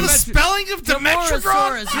 have You know to the do spelling of Demetrodon?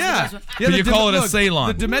 Demosaurus. is the Yeah. best one. Yeah, But you call it a look,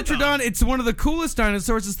 Ceylon. The Demetrodon, it's one of the coolest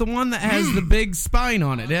dinosaurs. It's the one that has the big spine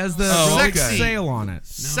on it. It has the Oh, big okay. sail on it.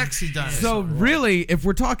 Sexy dinosaur. So really, if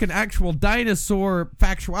we're talking actual dinosaur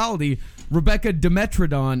factuality, Rebecca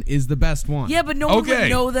Demetrodon is the best one. Yeah, but no one Okay. would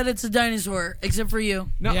know that it's a dinosaur except for you.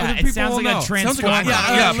 No, Yeah, other it people sounds will like a know. transformer. Sounds like a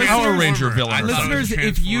Yeah, Power listeners- Ranger villain. I or thought something. it was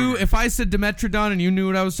Listeners, if I said Demetrodon and you knew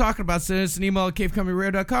what I was talking about, send us an email at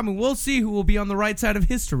cavecomedyradio.com and we'll see who will be on the right side of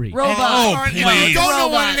history. Robot. Oh, If you please. don't know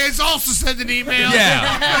what Robot. it is, also send an email.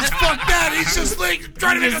 Yeah. Fuck that. He's just like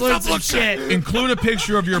trying to make himself look shit. Include a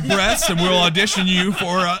picture of your breasts, and we'll audition you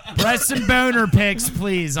for a. Breast and boner pics,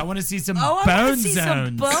 please. I want to see some Oh, I bone want to see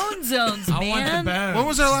some zones. bone zones, I want the man. bone. When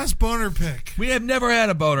was our last boner pick? We have never had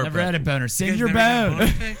a boner. Never pick. had a boner. Send guys your never had a bone.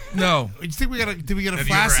 boner pick? No. You think did we get a Have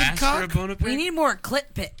you ever flaccid asked for a cock? boner pick? We need more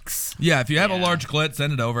clit pics. Yeah, if you have a large clit,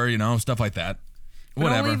 send it over. You know, stuff like that. But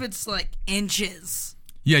Whatever. only if it's like inches.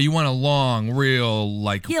 Yeah, you want a long, real,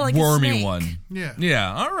 like Yeah, like a wormy snake. one. Yeah.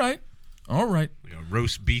 Yeah. All right. All right.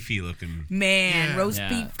 Roast beefy looking. Man, roast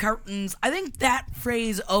beef curtains. I think that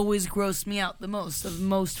phrase always grossed me out the most of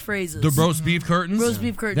most phrases. The roast beef curtains? Roast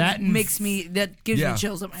beef curtains. That gives me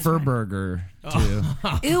chills up my Fur spine. burger, too.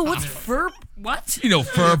 Ew, what's fur? What? You know,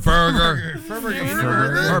 fur burger.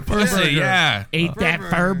 Or pussy, yeah. Eat that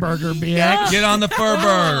fur burger, bitch. Yeah. Get on the fur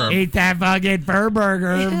burger. Eat that fucking fur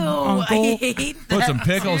burger, Ew, uncle. I hate that. Put some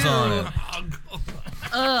pickles on it.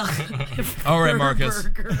 Ugh. All right, Marcus.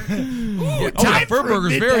 Burger. Fur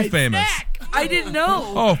burger's very famous. I didn't know.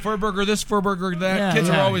 Oh, fur burger this, fur burger that. Yeah, Kids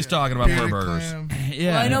yeah. are always talking about fur burgers.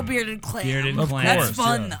 Yeah. Well, I know bearded clam. Bearded Of clam. That's course,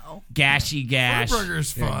 fun yeah. though. Gashy gash.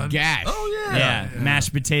 Burger's fun. Gash. Oh, Yeah.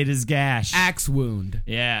 Mashed potatoes gash. Axe wound.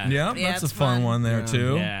 Yeah. Yeah, Yeah, that's a it's fun fun. one there,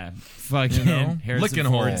 too. Yeah. Fucking You know, Harrison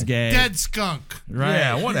licking Ford's hole. gay. Dead skunk. Right.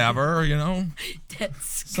 Yeah, whatever, you know.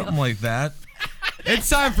 That's Something like that. It's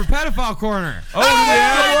time for Pedophile Corner. Oh,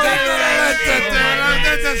 yeah.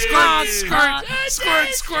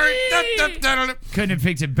 Squirt. Couldn't have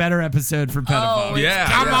picked a better episode for pedophile. Oh, Yeah.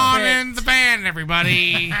 Come on in the band,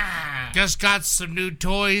 everybody. Just got some new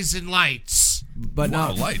toys and lights. But Wow,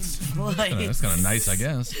 not lights. Lights. That's kind of nice, I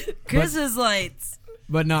guess. Chris's lights.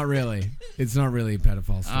 but not really. It's not really a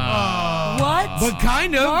pedophile story. What? But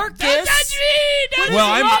kind of. Marcus. Well,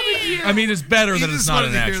 I mean, it's better that it's just not wanted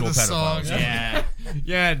an to hear actual the pedophile. song. Yeah.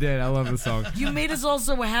 Yeah, I did. I love the song. You made us all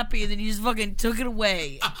so happy, and then you just fucking took it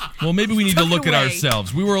away. Well, maybe we need to Took it look at away.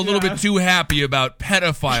 ourselves. We were a little bit too happy about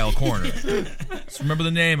Pedophile Corner. Just remember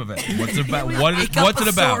the name of it. What's it about? Make up What's a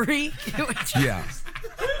it about? story. Yeah.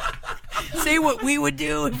 Say what we would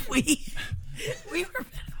do if we were.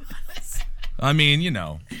 I mean, you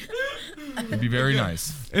know, it'd be very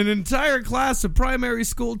nice. An entire class of primary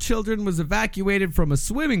school children was evacuated from a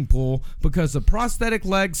swimming pool because a prosthetic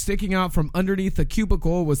leg sticking out from underneath a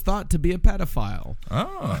cubicle was thought to be a pedophile.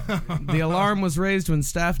 Oh. The alarm was raised when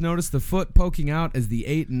staff noticed the foot poking out as the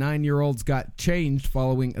 8 and 9-year-olds got changed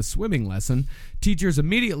following a swimming lesson. Teachers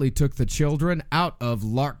immediately took the children out of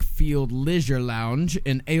Larkfield Leisure Lounge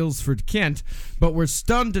in Aylesford, Kent, but were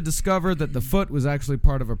stunned to discover that the foot was actually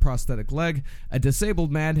part of a prosthetic leg. A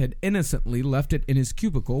disabled man had innocently left it in his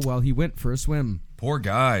cubicle while he went for a swim. Poor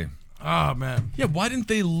guy. Oh, man. Yeah, why didn't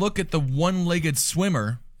they look at the one-legged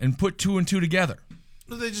swimmer and put two and two together?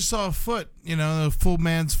 Well, they just saw a foot, a full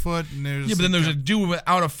man's foot. And Yeah, but then there's a dude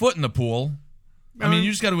without a foot in the pool. I mean,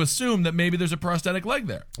 you just got to assume that maybe there's a prosthetic leg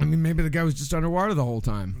there. I mean, maybe the guy was just underwater the whole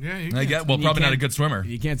time. Yeah, you I get, well, probably not a good swimmer.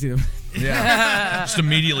 You can't see the... Yeah. Just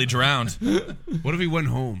immediately drowned. What if he went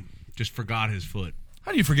home, just forgot his foot?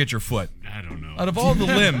 How do you forget your foot? I don't know. Out of all the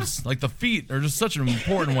limbs, like the feet are just such an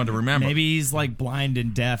important one to remember. Maybe he's like blind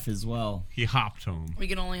and deaf as well. He hopped home. We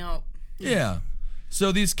can only hope. Yeah.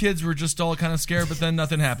 So these kids were just all kind of scared, but then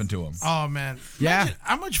nothing happened to them. Oh, man. Yeah. Imagine,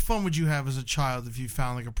 how much fun would you have as a child if you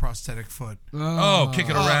found, like, a prosthetic foot? Oh, kick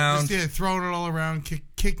it around. Just, throwing it all around,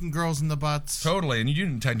 kicking girls in the butts. Totally, and you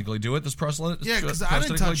didn't technically do it. This prosthetic. Yeah, because I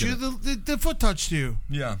didn't touch you. The foot touched you.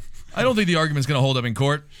 Yeah. I don't think the argument's going to hold up in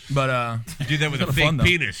court, but You do that with a kinda fake fun, though.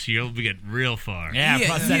 penis, you'll get real far. Yeah, Yeah,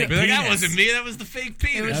 prosthetic Be like, that penis. wasn't me, that was the fake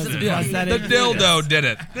penis. was the then. yeah, prosthetic the dildo did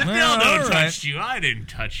it. The Well, dildo all right. touched you. I didn't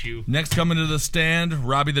touch you. Next coming to the stand,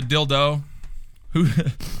 Robbie the dildo. Who?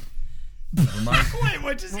 Never mind.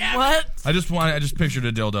 What? I just pictured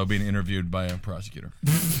a dildo being interviewed by a prosecutor.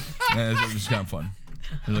 And it was kind of fun.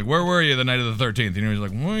 He's like, "Where were you the night of the 13th?" He's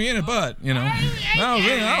like, "Well, in a butt,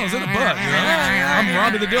 I was in a butt. I'm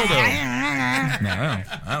Robbie the dildo." No,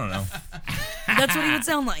 I don't know. That's what he would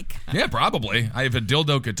sound like. Yeah, probably. If a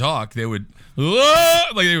dildo could talk, they would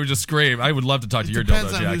they would just scream. I would love to talk to your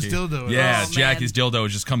depends dildo, on Jackie. whose dildo it Yeah, is. Oh, Jackie's dildo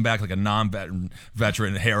would just come back like a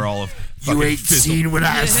non-veteran, hair all of You fucking ain't fizzled. seen what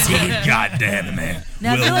I've seen. God damn it, man.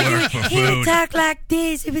 Now, I feel We'll work like for he would food. talk like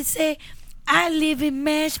this. He would say, "I live in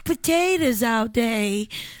mashed potatoes all day."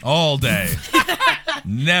 All day.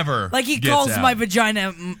 Never. Like he gets calls out. my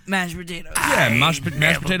vagina mashed potatoes. Yeah, mashed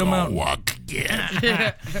potato mountain.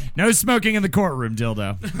 No smoking in the courtroom,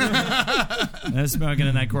 dildo. No smoking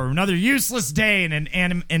in that courtroom. Another useless day in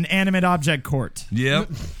an inanimate object court. Yep.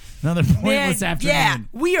 Another pointless afternoon. Yeah,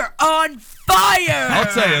 we are on fire. I'll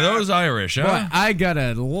tell you, those Irish, huh? But I got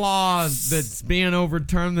a law that's being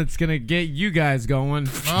overturned that's going to get you guys going.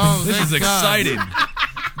 Oh, This is exciting.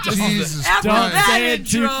 Jesus After Don't that say it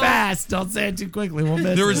too intro. fast. Don't say it too quickly. We'll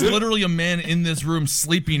miss There it. is literally a man in this room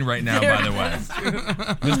sleeping right now, by the way.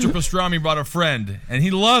 Mr. Pastrami brought a friend, and he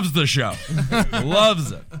loves the show.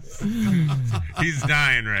 Loves it. He's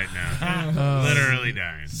dying right now. Literally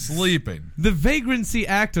dying. Sleeping. The Vagrancy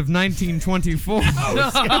Act of 1924.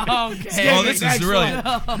 Okay. Oh, this is really.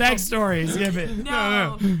 Next story. Skip it.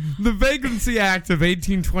 No. The Vagrancy Act of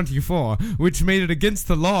 1824, which made it against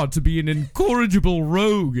the law to be an incorrigible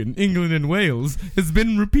rogue in England and Wales, has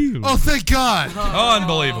been repealed. Oh, thank God.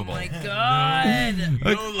 Unbelievable. Oh my God.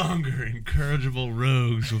 No longer incorrigible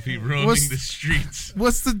rogues will be roaming the streets.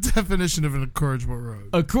 What's the definition of an incorrigible rogue?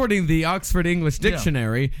 According to the Oxford English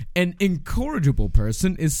Dictionary, an incorrigible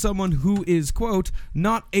person is someone who is, quote,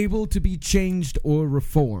 not able to be changed or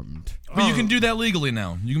reformed. But you can do that legally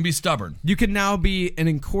now. You can be stubborn. You can now be an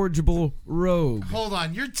incorrigible rogue. Hold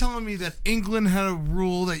on, you're telling me that England had a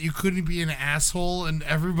rule that you couldn't be an asshole and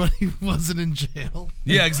everybody wasn't in jail?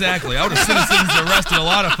 Yeah, exactly. I would have citizens arrested a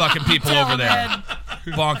lot of fucking people over there,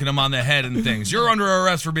 bonking them on the head and things. You're under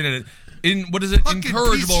arrest for being what is it? Fucking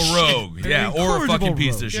Incorrigible piece of rogue. shit. Yeah, or a Incorrigible fucking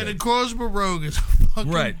piece rogue. of Yeah, shit. an incorrigible rogue is a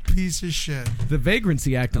fucking Right. piece of shit. The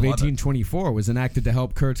Vagrancy Act of I love it. 1824 was enacted to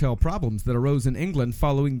help curtail problems that arose in England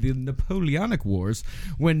following the Napoleonic Wars,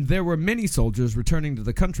 when there were many soldiers returning to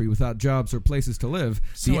the country without jobs or places to live.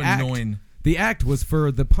 So annoying. The act was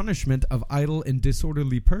for the punishment of idle and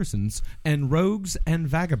disorderly persons and rogues and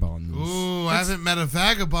vagabonds. Ooh, I haven't met a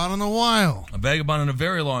vagabond in a while. A vagabond in a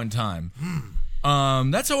very long time.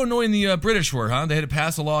 That's how annoying the British were, huh? They had to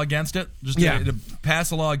pass a law against it. To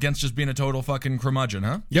pass a law against just being a total fucking curmudgeon,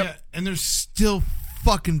 huh? Yep. Yeah, and they're still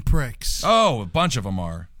fucking pricks. Oh, a bunch of them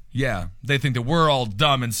are. Yeah, they think that we're all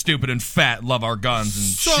dumb and stupid and fat, love our guns and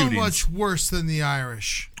So shootings. much worse than the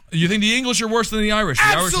Irish. You think the English are worse than the Irish? The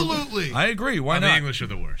Absolutely. Irish I agree. Why The not? English are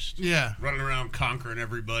the worst. Yeah. Running around conquering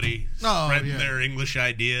everybody, Oh, spreading yeah. their English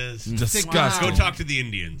ideas. Disgusting. Go talk to the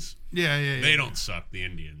Indians. Yeah. They don't suck, the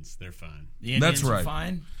Indians. They're fine. The Indians That's right. are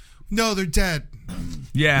fine. No, they're dead.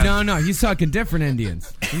 Yeah. No, he's talking different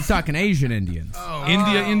Indians. He's talking Asian Indians.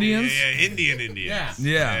 India Indians? Yeah, Indian Indians.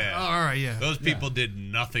 Yeah. Oh, all right, yeah. Those people did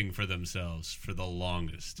nothing for themselves for the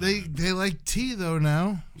longest. They like tea though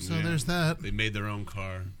now, so Yeah. there's that. They made their own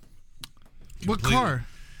car. What Completely. car?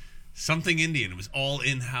 Something Indian. It was all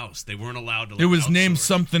in-house. They weren't allowed to. It was named outsource.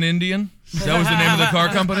 something Indian? That was the name of the car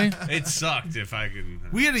company? It sucked. If I can.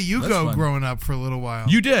 We had a That's Yugo fine. growing up for a little while.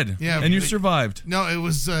 You did? Yeah, And you we- survived? No, it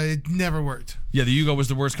was it never worked. Yeah, the Yugo was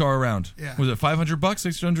the worst car around. Yeah. Was it $500,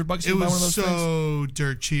 $600 to It buy one of was those things? so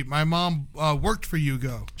dirt cheap. My mom worked for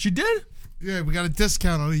Yugo. She did? Yeah, we got a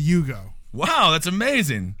discount on a Yugo. Wow, that's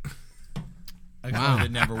amazing. A car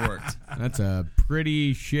that never worked. That's a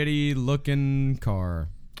pretty shitty looking car.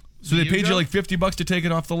 So they paid you Yugo? like $50 to take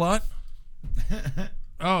it off the lot?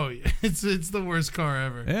 Oh, it's the worst car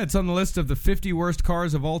ever. Yeah, it's on the list of the 50 worst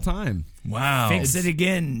cars of all time. Wow. Fix it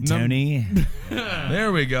again, Tony.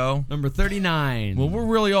 There we go. Number 39. Well, we're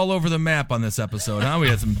really all over the map on this episode, huh? We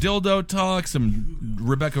had some dildo talk, some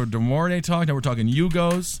Rebecca De Mornay talk. Now we're talking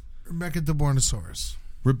Yugos. Rebecca de Bornosaurus.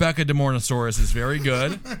 Rebecca De Mornosaurus is very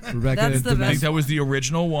good. Rebecca That's the I best. think that was the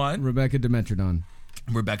original one. Rebecca Demetrodon.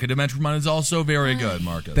 Rebecca Demetrimon is also very good,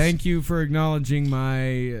 Marcus. Thank you for acknowledging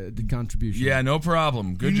my contribution. Yeah, no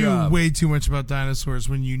problem. Good you job. knew way too much about dinosaurs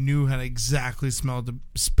when you knew how to exactly spell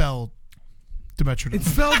Dimetrodon.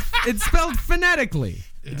 It's spelled phonetically.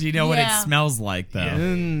 Do you know what Yeah. it smells like,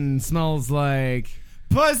 though? Smells like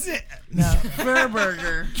Pussy. No. Fur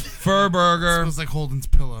burger. Fur burger. Smells like Holden's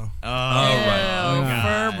pillow. Oh, right. Oh,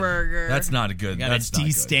 God. fur burger. That's not a good. I gotta That's not good.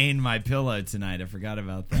 de-stain my pillow tonight. I forgot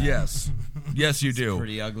about that. Yes. Yes, you do.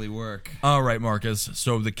 Pretty ugly work. All right, Marcus.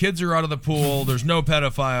 So the kids are out of the pool. There's no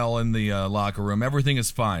pedophile in the locker room. Everything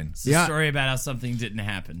is fine. It's a Yeah. story about how something didn't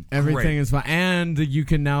happen. everything Great. is fine. And you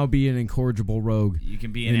can now be an incorrigible rogue. You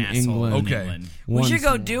can be an in asshole England. in Okay. England. we should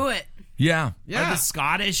go Once do it. Yeah. Are the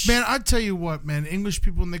Scottish? Man, I tell you what, man. English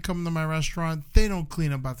people, when they come to my restaurant, they don't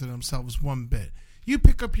clean up after themselves one bit. You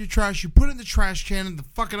pick up your trash, you put it in the trash can, and the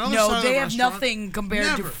fucking other side No, of the they have restaurant. nothing compared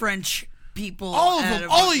Never. to French people. All of at them,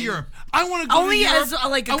 a all of fucking- Europe. I want to go Only to Europe. as,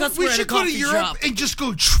 like, a customer we at a should go to coffee Europe shop. and just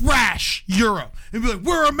go trash Europe and be like,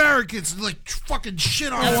 we're Americans, and like fucking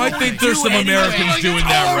shit on. Oh, I think there's some anyway. Americans Like, doing that's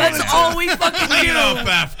that all right I That's now. all we fucking Clean do. up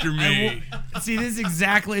after me. See, this is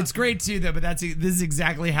exactly. It's great too, though. But this is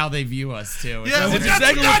exactly how they view us too. Yeah, That's that's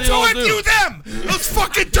exactly what that's they how all I do. view them. Those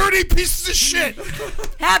fucking dirty pieces of shit.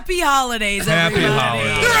 Happy holidays, Happy everybody.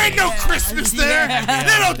 holidays. There ain't no Christmas there. Yeah.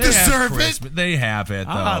 They don't They have deserve it. Christmas. They have it,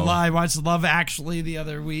 though. I watched Love Actually the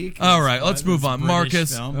other week. All right, let's move It's on. a British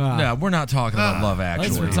Marcus. film. No, we're not talking about Love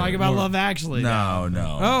Actually. We're talking about Love Actually. No,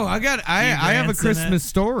 no. Oh, I have a Grant's in Christmas it.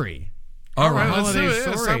 story. All right. Let's do holiday it.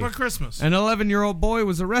 Yeah, story. talk about Christmas. An 11-year-old boy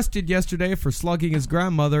was arrested yesterday for slugging his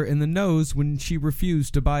grandmother in the nose when she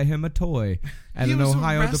refused to buy him a toy at He an was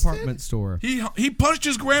Ohio arrested? department store. He punched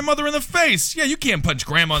his grandmother in the face. Yeah, you can't punch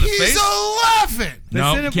grandma in the He's face. 11.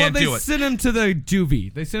 No, you can't do They it. sent him to the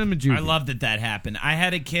juvie. They sent him to juvie. I love that happened. I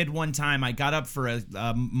had a kid one time. I got up for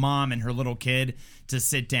a mom and her little kid to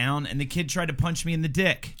sit down, and the kid tried to punch me in the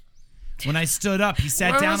dick. When I stood up, he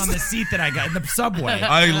sat Where down was on the seat that I got in the subway.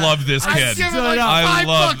 I love this I'd kid. give him like I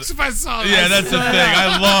love- $5 if I saw that. Yeah, that's the thing.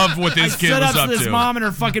 I love what this kid stood was up up to this to. mom and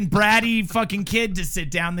her fucking bratty fucking kid to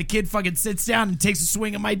sit down. The kid fucking sits down and takes a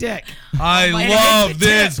swing at my dick. I And love hit the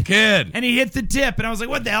this tip. kid. And he hit the tip, and I was like,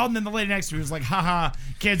 what the hell? And then the lady next to me was like, haha,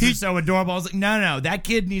 kids are so adorable. I was like, no, that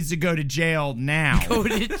kid needs to go to jail now. Go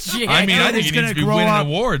to jail. I mean, I think He's he needs to be grow winning up-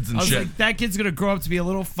 awards and I was shit. like, that kid's gonna grow up to be a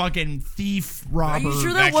little fucking thief robber. Are you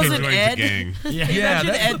sure That that kid wasn't joins Ed? a gang. Yeah. Yeah, Imagine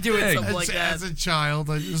that's Ed the doing thing. something like that. As a child,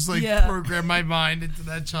 I just Yeah. program my mind into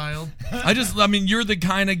that child. I mean, you're the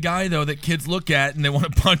kind of guy though that kids look at and they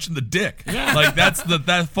want to punch in the dick. Yeah. Like that's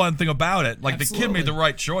that fun thing about it. Like the kid made the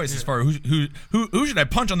right choice as far as who should I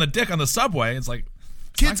punch on the dick on the subway? It's like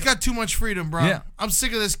Kids got too much freedom, bro. Yeah. I'm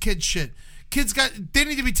sick of this kid shit. Kids they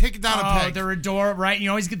need to be taken down a Oh, peg. they're adorable, right? You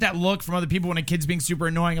always get that look from other people when a kid's being super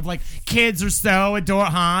annoying of like, kids are so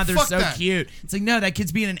adorable, huh? They're Fuck so that. cute. It's like, no, that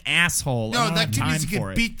kid's being an asshole. I No, don't that have kid time needs to for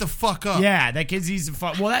get it. beat the fuck up. Yeah, that kid's easy to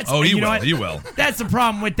fuck. Well, that's Oh, he you know will. what? He will. That's the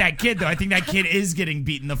problem with that kid, though. I think that kid is getting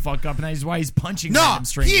beaten the fuck up, and that is why he's punching. No, random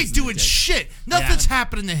strangers he in ain't the doing dick. shit. Nothing's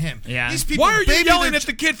happening to him. Yeah. These people, why are you baby yelling their at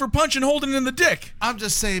the kid for punching holding in the dick? I'm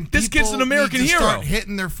just saying, This kid's people an American need to hero. Start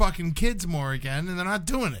hitting their fucking kids more again, and they're not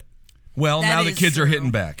doing it. Well, That now the is kids are true.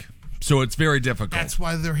 hitting back, so it's very difficult. That's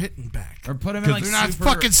why they're hitting back. Or put him in like They're not super-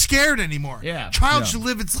 fucking scared anymore. Yeah. Child Yeah. should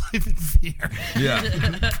live its life in fear. Yeah.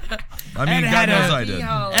 I mean, Ed God had knows a- I did.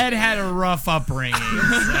 Ed had a rough upbringing,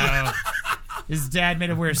 so his dad made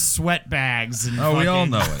him wear sweat bags and Oh, we all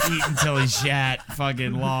fucking know it. eat until he shat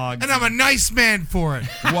fucking logs. And I'm a nice man for it.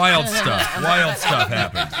 Wild stuff. Wild stuff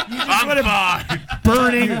happened. I'm gonna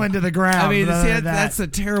burn England to the ground. I mean, other see, than that. that's the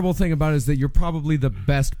terrible thing about it is that you're probably the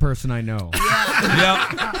best person I know. Yep.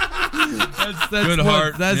 That's Good what-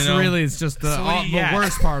 heart, That's you know. really, it's just the, So, the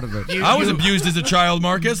worst part of it. I was abused as a child,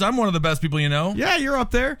 Marcus. I'm one of the best people you know. Yeah, you're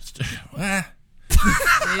up there.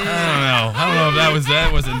 I don't know if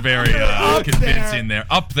that wasn't very convincing there.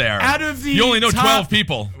 Up there. Out of the you only know top- 12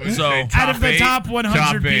 people, so out of the top 100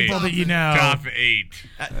 Top eight. people that you know. Top 8.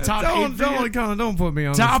 Top Don't put me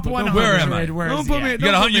on Top the spot. 100. Where am I? Where Don't is put he me. at? you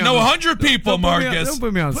got Don't put me 100 people, Don't put me on- Marcus. Don't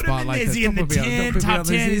put me on the Put him spot in- like is this. he in Don't the put me on- 10, don't put me top on-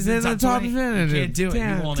 10? He's in the Top top 20? 10. You can't do it. You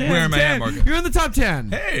 10, won't 10, know. Where am I at, 10. Marcus? You're in the top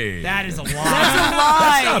 10. Hey, That is a lie. That's a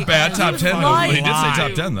lie. not bad. Top 10 though. lying. He did say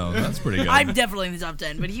top 10 though. That's pretty good. I'm definitely in the top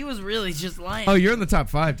 10, but he was really just lying. Oh, you're in the top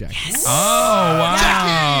 5, Jack. Oh wow!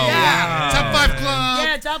 Yeah. Wow. Top 5 club.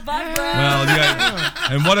 Yeah, top 5, bro. Well, you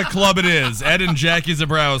got, and what a club it is. Ed and Jackie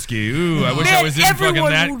Zabrowski. Ooh, I wish I Man, was in fucking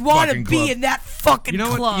everyone that would want to fucking be club. in that fucking You know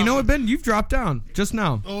club. what? You know what, Ben? You've dropped down just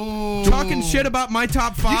now. Oh. Talking shit about my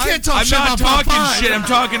top 5. You can't talk I'm shit not about top talking 5. shit. I'm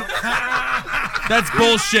talking. That's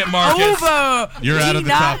bullshit, Marcus. Over. You're out of the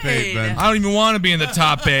top 8, Denied. Ben. I don't even want to be in the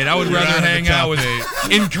top 8. I would You're rather out of the hang out top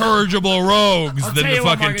with incorrigible rogues I'll than tell the you what,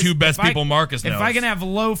 fucking Marcus, 2 best if I- people Marcus knows. If I can have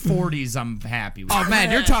low 40s, I'm happy with Oh, it.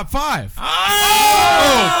 man, you're top 5.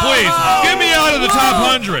 Oh, please. Get me out of the top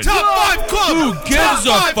 100. Top 5 club. Who gives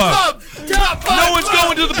a fuck? Club. Top 5 No one's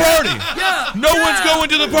going to the party. No one's going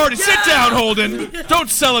to the party. Sit down, Holden. Don't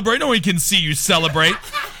celebrate. No one can see you celebrate.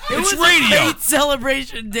 It's It was radio. a great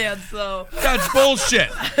celebration dance, though. That's bullshit.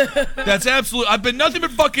 That's absolute. I've been nothing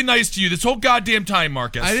but fucking nice to you this whole goddamn time,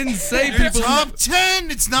 Marcus. I didn't say You're people. top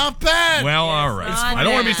 10. It's not bad. Well, all right. not I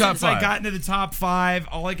don't want to be bad. top Since I 5. got into the top 5,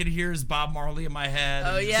 all I could hear is Bob Marley in my head.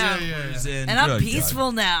 Oh, yeah. And And I'm Good peaceful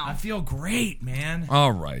I now. feel great, man.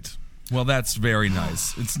 All right. Well, that's very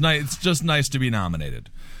nice. It's nice. It's just nice to be nominated.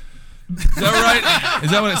 Is that right?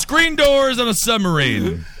 Is that what? Screen doors on a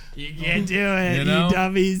submarine. You can't do it, You know? you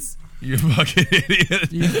dummies. You fucking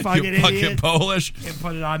idiot. You fucking idiot. Polish. You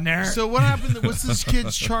put it on there. So what happened? What's this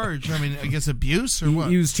kid's charge? I mean, I guess abuse or what?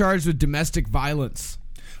 He was charged with domestic violence.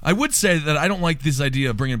 I would say that I don't like this idea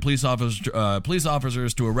of bringing police officers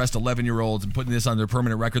to arrest 11-year-olds and putting this on their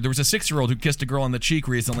permanent record. There was a 6-year-old who kissed a girl on the cheek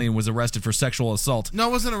recently and was arrested for sexual assault. No, I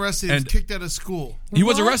wasn't arrested. He was And- kicked out of school. He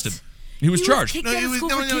was What? arrested. He was charged. kicked No, out he of was- school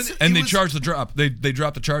no, for no, kissing- And He they was- charged the drop. They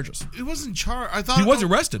dropped the charges. He wasn't charged. I thought He was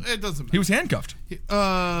arrested. It doesn't matter. He was handcuffed.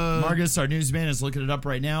 Marcus, our newsman, is looking it up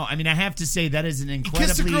right now. I mean, I have to say that is an He incredibly...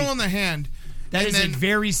 kissed a girl on the hand, That And is a then-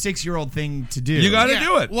 very 6-year-old thing to do. You got to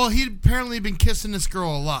do it. Well, he'd apparently been kissing this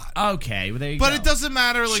girl a lot. Okay, well, there you But go. it doesn't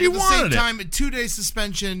matter. Like She at the same wanted it. time, a 2-day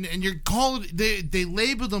suspension, and you're called. They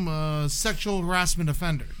labeled him a sexual harassment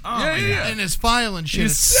offender. Yeah. In his file and shit,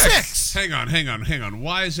 He's it's 6. Hang on.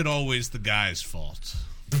 Why is it always the guy's fault?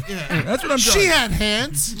 Yeah. That's what I'm She telling you. had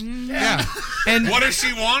hands. Yeah. And What if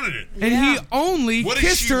she wanted it? he only What did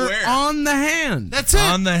kissed she her wear? on the hand. That's it.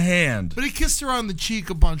 On the hand. But he kissed her on the cheek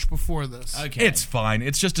a bunch before this. Okay. It's fine.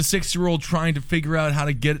 It's just a 6-year-old trying to figure out how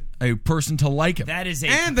to get a person to like him. That is a.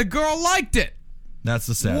 And the girl liked it. That's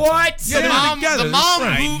the sad What? part. The Yeah, mom, together. the mom,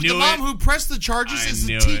 I who, knew the mom it. who pressed the charges I is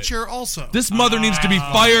knew a it. teacher also. This mother needs to be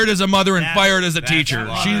fired as a mother and fired as a teacher.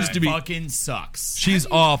 why. She needs to be. fucking sucks. She's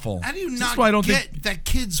awful. How do you That's not why I don't get think. that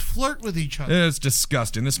kids flirt with each other? It's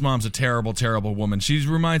disgusting. This mom's a terrible, terrible woman. She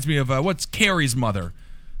reminds me of what's Carrie's mother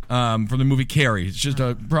from the movie Carrie. It's just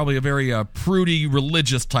probably a very prudy,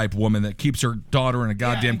 religious type woman that keeps her daughter in a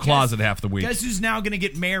goddamn closet half the week. Guess who's now going to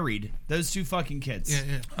get married? Those 2 fucking kids.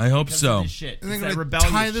 Yeah. I hope Because so. of this shit. And they're It's that going to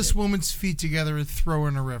rebellious tie this shit. woman's feet together and throw her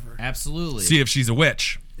in a river. Absolutely. See if she's a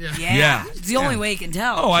witch. Yeah. It's the only way you can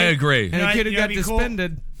tell. Oh, I agree. And the kid who you know got what'd be cool?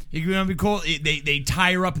 suspended. You know, be cool. They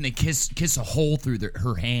tie her up and they kiss a hole through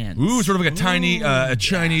her hands. Ooh, sort of like a tiny a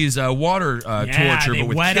Chinese water torture, they but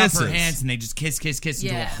with wet kisses. up her hands and they just kiss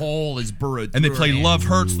until a Yeah. hole is burrowed. And they through play her hand. Love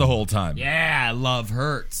Hurts the whole time. Yeah, love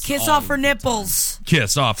hurts. Kiss all off her the nipples.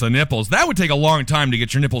 Kiss off the nipples. That would take a long time to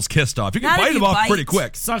get your nipples kissed off. You can Not if bite them you off bite. pretty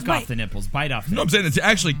quick. time. Suck Bite. off the nipples. Bite off. The You know what I'm saying? To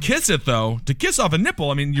actually kiss it, though, to kiss off a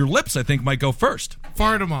nipple, I mean, your lips, I think, might go first.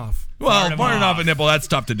 Fart him off. Well, Farting farting off. off a nipple, that's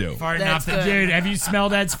tough to do. Farting That's off the good. dude. Have you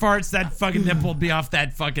smelled Ed's farts? That fucking nipple will be off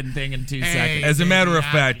that fucking thing in 2 seconds. As a matter of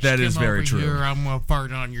Hey, fact, that is come very over true. Here, I'm going to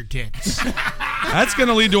fart on your tits. That's going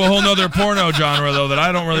to lead to a whole nother porno genre, though, that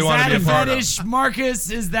I don't really Is want that to a be a part of. fetish, Marcus?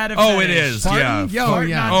 Is that a Oh, fetish? it is. Farting? Yeah. Yo, Farting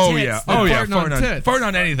yeah. on Oh, tits. yeah. They're Oh, yeah. farting on Farting on tits. Farting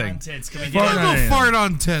on anything. On tits. Can we Farting get on Go anything. fart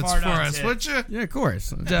on tits Fart for on us, tits. would you? Yeah, of course.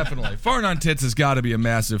 Definitely. Farting on tits has got to be a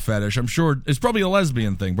massive fetish. I'm sure it's probably a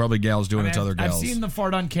lesbian thing. Probably gals doing it to other I've gals. seen the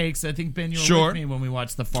fart on cakes. I think, Ben, you were Sure. with me when we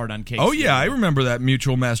watched the fart on cakes. Oh, yeah. I remember that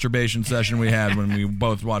mutual masturbation session we had when we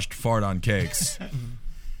both watched Fart on Cakes. What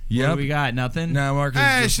Yep. do we got? Nothing? Now Marcus It's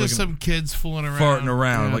is just just looking, some kids fooling around. farting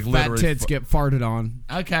around. Yeah, like fat literally. tits get farted on.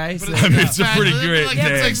 Okay. So I mean, it's a Fat- pretty great like, name.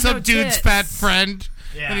 It's like some No dude's tits. fat friend.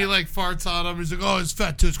 Yeah. And he like farts on him. He's like, oh, his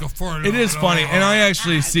fat tits go farting. It is funny, and I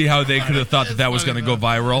actually see how they could have thought that was going to go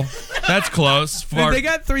viral. That's close. Dude, Fart. they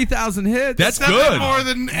got 3,000 hits. That's Nothing good. more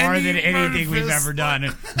than more than anything we've ever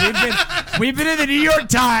done. We've been in the New York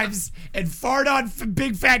Times, and fart on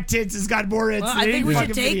big fat tits has got more hits Well, than I think any we should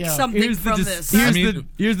fucking take video. something Here's the from dis- this. Here's, I mean- the,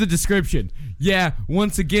 here's the description. Yeah,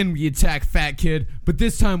 once again we attack fat kid, but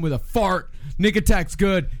this time with a fart. Nick Attack's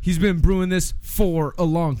good. He's been brewing this for a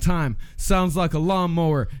long time. Sounds like a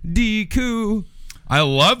lawnmower. DQ. I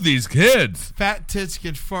love these kids. Fat tits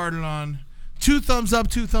get farted on. 2 thumbs up,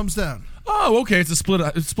 2 thumbs down. Oh, okay. It's a split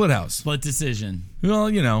house. Split decision.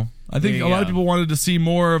 Well, you know, I think There a you lot of go. people wanted to see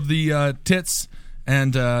more of the tits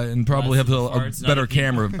and probably Less have of the a farts, and better other people-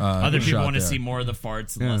 camera. Other people shot want to there. see more of the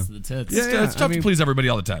farts and Yeah. less of the tits. Yeah. It's tough I to mean- please everybody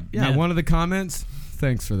all the time. Yeah, Yeah. one of the comments.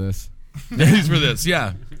 Thanks for this. Thanks for this.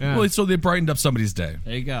 Yeah. Yeah. Well, so they brightened up somebody's day.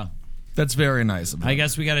 There you go. That's very nice of them. I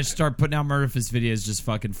guess we got to start putting out Murderfist videos just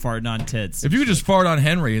fucking farting on tits. If you could just fart on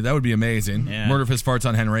Henry, that would be amazing. Yeah. Murder Fist farts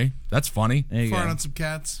on Henry. That's funny. There you Fart go. on some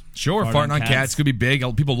cats. Sure, Fart farting on on cats could be big.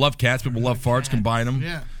 People love cats. People love farts. Combine them.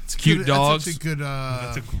 Yeah. It's cute Good- dogs. That's actually good.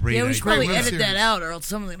 That's a great Yeah, we idea. should probably Great web edit that series. out, or else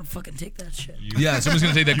someone's gonna fucking take that shit. Yeah, someone's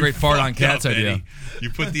gonna take that great fart on Fucked cats up, idea. Eddie. You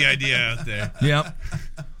put the idea out there. Yep.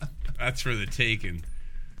 That's for the taking.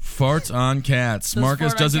 Farts on cats. Does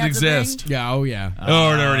Marcus, fart on does it cats a exist? Yeah, oh yeah.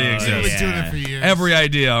 Oh, it already He was exists. doing it for years. Every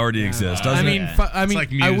idea already exists, doesn't I mean, it? I mean, like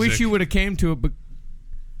I wish music. you would have came to it, but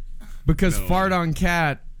because No. fart on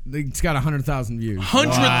cat, it's got 100,000 views.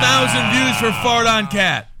 100,000 views for fart on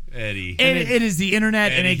cat. Eddie. It is the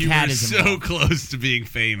internet, and Eddie, a you cat were is so involved. close to being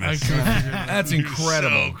famous. That's You're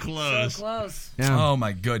incredible. So close. Close. Yeah. Oh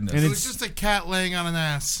my goodness. And It it's was just a cat laying on an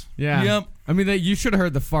ass. yeah. Yep. I mean, you should have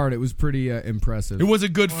heard the fart. It was pretty impressive. It was a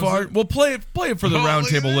good fart. Well, play it for the Oh, round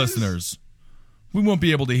look at table this. listeners. We won't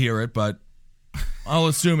be able to hear it, but I'll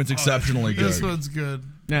assume it's exceptionally This good. one's good.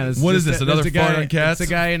 Yeah, this What just is this, a- another that's a guy, fart on cats? It's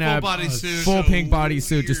a guy in a Full body suit. full So pink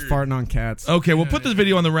bodysuit just weird. farting on cats. Okay, we'll put this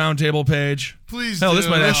video on the round table page. Please Hell, do. this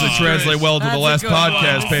might actually Oh, translate well to the That's a last good one.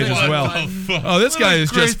 podcast page That's a as good well. one. Oh, this guy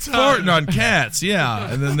is great just time. farting on cats. Yeah,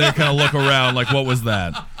 and then they kind of look around like, what was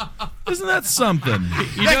that? Isn't that something?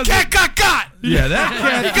 That cat got got! Yeah,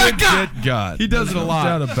 that cat got. He does it a lot.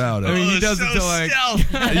 No doubt about it. I mean, he does it to like.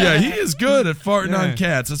 Yeah, he is good at farting on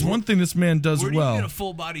cats. That's one thing this man does Where do well. you get a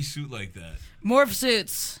full body suit like that? Morph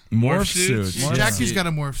suits. Morph suits. Jackie's got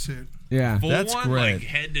a morph suit. Yeah, Full that's one, great. like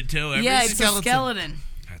head to toe. Everything? Yeah, it's a skeleton.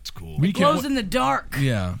 That's cool. We It can- glows in the dark.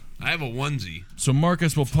 Yeah. I have a onesie. So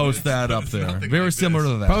Marcus will post that up there. nothing Very like similar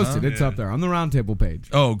this. to that. post huh? it. It's up there on the roundtable page.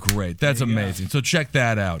 Oh, great. That's amazing. So check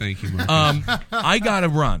that out. Thank you, Marcus. I got to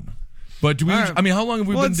run. But do we? All right. I mean, how long have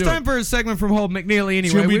we Well, been it's doing? time for a segment from Hold McNeely anyway.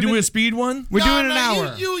 Should we We've do been- a speed one? We're doing an No,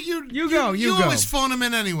 hour. You go. You always phone him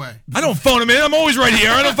in anyway. I don't phone him in. I'm always right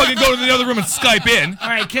here. I don't fucking go to the other room and Skype in. All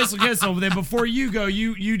right, Kissel. Then before you go,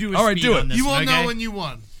 you do a All right, speed do it. on this You one, won't okay? know when you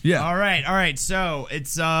won. Yeah. All right. So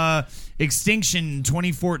it's Extinction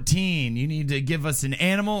 2014. You need to give us an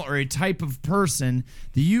animal or a type of person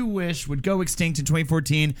that you wish would go extinct in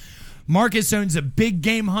 2014. Marcus owns a big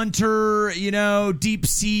game hunter, deep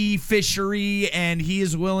sea fishery, and he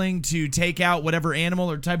is willing to take out whatever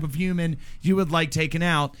animal or type of human you would like taken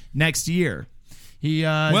out next year. He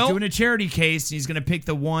is doing a charity case, and he's going to pick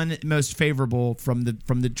the one most favorable from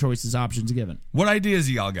the choices options given. What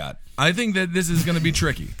ideas y'all got? I think that this is going to be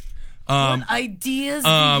tricky. What ideas do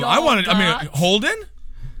I y'all wanted. I mean, got? Holden.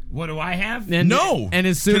 What do I have? And, No. And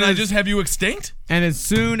as soon Can as I just have you extinct? and as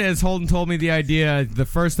soon as Holden told me the idea, the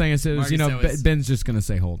first thing I said was, Marcus always- Ben's just going to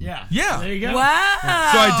say Holden. Yeah. Yeah. There you go. Wow.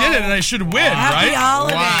 So I did it, and I should win, Happy right?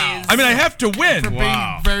 holidays. I mean, I have to win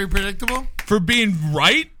Being very predictable. for being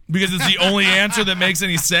right because it's the only answer that makes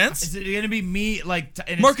any sense. Is it going to be me?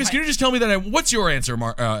 Marcus, can you just tell me that? What's your answer,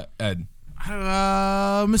 Ed?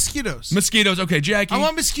 Mosquitoes. Mosquitoes. Okay, Jackie. I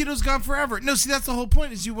want mosquitoes gone forever. No, see, that's the whole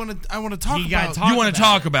point. Is I want to talk You gotta about. talk you want to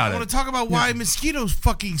talk about I it. want to talk about why mosquitoes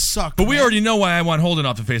fucking suck. But we man. already know why I want Holden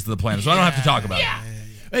off the face of the planet, so I don't have to talk about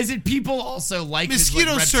it. Is it people also like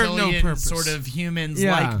Mosquitoes like serve no reptilian purpose. sort of humans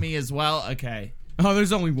Yeah. like me as well? Okay. Oh,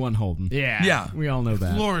 there's only one Holden. Yeah. Yeah. We all know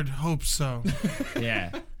that. Lord hope so, Yeah.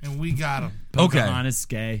 and we got him. Okay. Pocahontas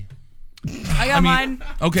gay. I got mine.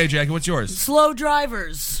 Okay, Jackie, what's yours? Slow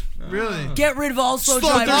drivers. Really? Get rid of all slow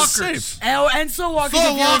Slow drivers. walkers. And slow walkers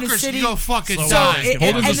Slow if you're in a walkers city. can go fucking So, die.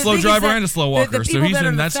 Holden's a the slow thing is driver that and a slow the walker, so people he's that are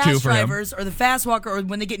in- the that's fast two for him. drivers or the fast walker, or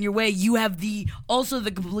when they get in your way, you have also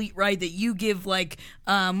the complete right that you give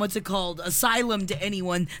what's it called, asylum to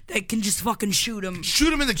anyone that can just fucking shoot them.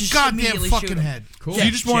 Shoot him in the Just goddamn immediately fucking shoot 'em. head. Cool.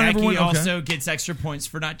 You just want Jackie everyone. Okay. also gets extra points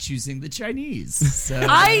for not choosing the Chinese. So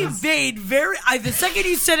I made the second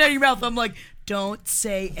you said it out of your mouth, I'm like, don't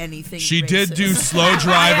say anything. She racist. did do slow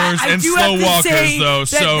drivers I and do slow have to walkers, say though, that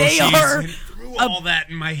so they she's. are. Through all that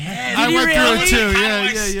in my head. I you went through really? it too. How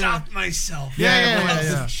Yeah, do I yeah. stop myself?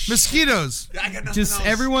 Yeah. Mosquitoes. I got nothing Just else.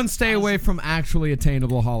 everyone stay away from actually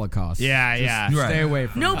attainable Holocaust. yeah. Right. Stay away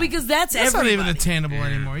from No, because that's That's everybody. not even attainable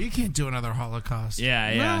anymore. You can't do another Holocaust.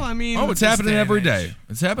 Yeah. Well, I mean, Oh, it's this happening day and every age. day.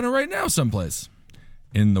 It's happening right now someplace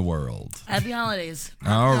in the world. Happy holidays.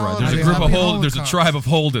 All right. There's a Happy group of Holocaust. There's a tribe of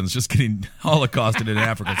Holdens just getting holocausted in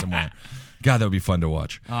Africa somewhere. God, that would be fun to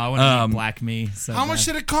watch. Oh, I want to be black me. So How much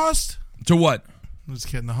did it cost? To what? I'm just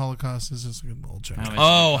kidding. The Holocaust is just a good little joke.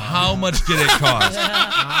 Oh, how much did it cost?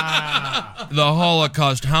 The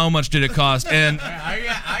Holocaust, how much did it cost? And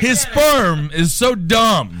his sperm is so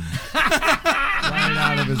dumb.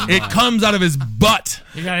 It comes out of his butt.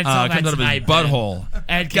 You gotta tell It that comes out of his tonight, Ben. butthole.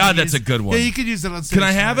 Ed, can God, you that's a use- good one. Yeah, you could use that on stage. Can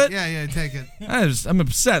I have tonight. it? Yeah, take it. I'm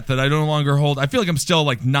upset that I no longer hold. I feel like I'm still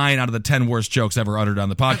like 9 out of the 10 worst jokes ever uttered on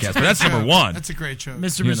the podcast, but that's number 1. That's a great joke.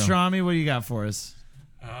 Mr. You know. Pastrami, what do you got for us?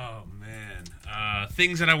 Oh man,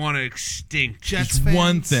 things that I want to extinct. Jets Just fans.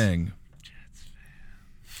 one thing.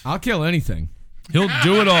 I'll kill anything. He'll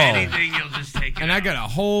do it all. Anything, you'll just take it. And I got a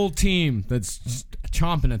whole team that's just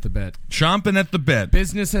chomping at the bit. Chomping at the bit.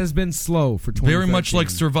 Business has been slow for 2013. Very much like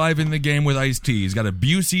surviving the game with Ice-T. He's got a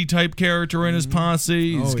Busey type character in his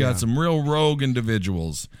posse. He's got some real rogue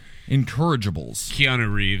individuals. Incorrigibles.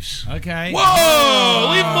 Keanu Reeves. Okay.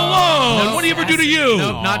 Whoa! Leave him alone! What do you ever do to you?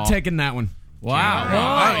 Nope, not taking that one.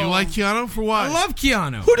 Wow, you like Keanu for what? I love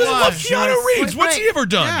Keanu. Who doesn't love Why? Keanu Reeves? What's he ever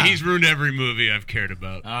done? Yeah. He's ruined every movie I've cared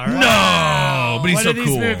about. No, but he's What so are these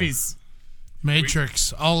cool. movies?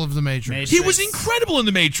 Matrix. All of the Matrix. He was incredible in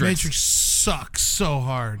the Matrix. Matrix sucks so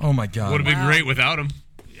hard. Oh my god. Would have been great without him.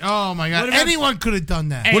 Oh my god. What about- Anyone could have done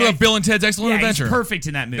that. What about Bill and Ted's Excellent Yeah, Adventure? he's perfect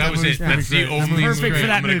in that movie. That was it. That's the great. only Perfect movie. for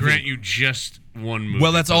that I'm going to movie. grant you just one movie.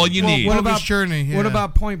 Well, that's all you need. What Lover's about Journey? Yeah. What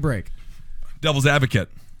about Point Break? Devil's Advocate.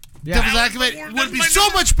 Devil's Advocate would be so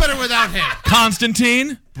much better without him.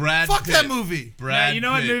 Constantine. Brad Fuck Pitt. that movie. Brad you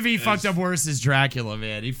know what Pitt movie is- fucked up worse is Dracula,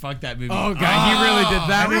 man. He fucked that movie. Oh god, he really did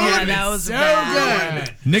that. Yeah, that was so bad.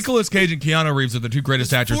 good. Nicolas Cage and Keanu Reeves are the two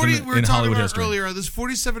greatest actors We in were talking Hollywood about history. earlier. This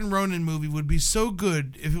 47 Ronin movie would be so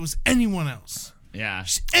good if it was anyone else. Yeah.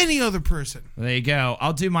 Just any other person. There you go.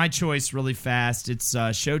 I'll do my choice really fast. It's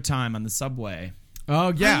Showtime on the subway.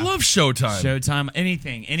 Oh yeah. I love Showtime. Showtime,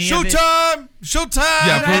 anything. Any of it. Showtime! Showtime!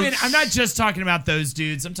 Yeah, I'm not just talking about those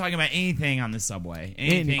dudes. I'm talking about anything on the subway.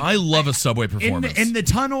 Anything. I love a subway performance. In the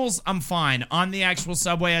tunnels, I'm fine. On the actual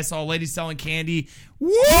subway, I saw a lady selling candy.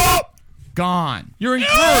 Whoop! Gone. You're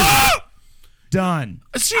encouraged. Done.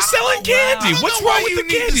 She's selling candy. What's wrong with the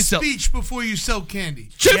candy sell? sell? Speech before you sell candy.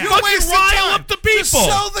 Just You're fucking wasting rile time. up the people. Just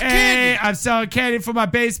sell the Hey, candy. I'm selling candy for my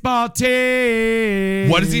baseball team.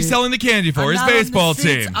 What is he selling the candy for? I'm His not on the baseball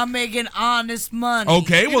streets. team. I'm making honest money.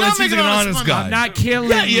 Okay, well, You're that not seems like making an honest honest money. guy. I'm not killing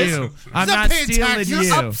Yeah, he is. you. I'm not not paying stealing taxes.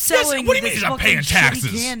 you. Upselling what do you mean this he's not fucking paying shitty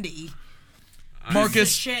taxes? Candy.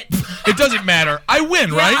 Marcus, Shit. it doesn't matter. I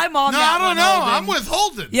win, Yeah, right? I'm on No, that I don't one, know. Holden. I'm with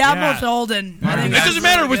Holden. Yeah, I'm Yeah. with Holden. I think It that's doesn't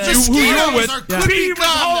matter really with good. you, who you're Mosquitoes with. are could Be be with gone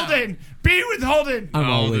now. Holden. Be with Holden. I'm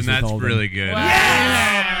always Holden, with that's Holden. really good.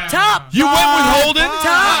 Top You went with Holden?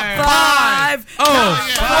 Top five. Oh,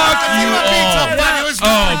 fuck you all.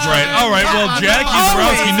 Oh, great. All right. Well, Jackie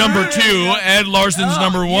Borowski, number 2. Ed Larson's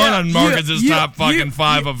number 1 on Marcus's top fucking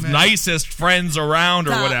 5 of nicest friends around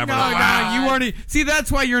or whatever. No, you already see.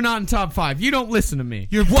 That's why you're not in top 5. You don't listen to me.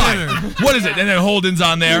 You're Why? bitter. What is it? And then Holden's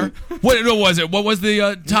on there. What was it? What was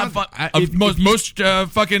the top most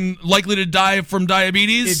fucking likely to die from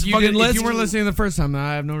diabetes If you, fucking if list? you weren't listening the first time,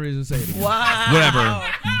 I have no reason to say it again. Wow.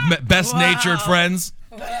 Whatever. Best natured friends.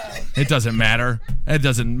 It doesn't matter. It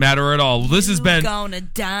doesn't matter at all. This has been Gonna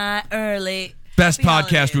die early. best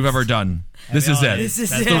Happy podcast we've ever done. This is it. This is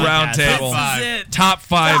That's it. The round table. This is it. Top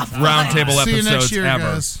 5 round table See you episodes next year, ever.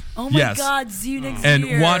 guys. Oh my Yes. God, see you next And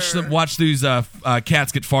year. watch these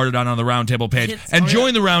cats get farted on the roundtable page, Kids- and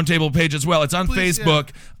join the roundtable page as well. It's on Please, Facebook.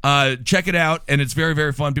 Check it out, and it's very,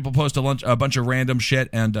 very fun. People post a bunch of random shit,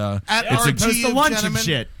 and At it's RT Post a of lunch Gentlemen. and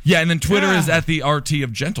shit. yeah. And then Twitter Yeah. is at the RT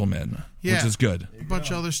of Gentlemen, which Yeah. is good. A bunch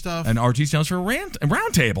of other stuff. And RT stands for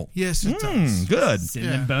roundtable. Yes, it does. Good. Send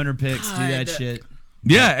them boner pics. Do that God. shit.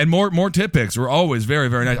 Yeah, and more tip picks. We're always very,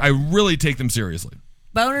 very nice. I really take them seriously.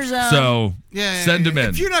 Boner zone. So Yeah, send them in.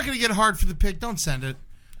 If you're not going to get hard for the pick, don't send it.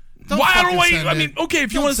 Don't Why I don't fucking want you? send I it. mean, okay,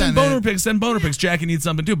 if you Don't want to send send boner it. pics, send boner pics. Jackie needs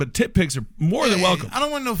something too, but tip pics are more than Hey, welcome. I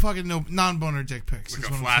don't want no non-boner dick pics. Like is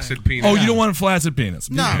a what I'm flaccid saying. penis. Oh, you don't want a flaccid penis?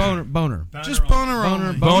 No, Boner. just boner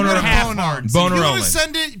only. Boner Not half bone hard. up. Boner If you only. want to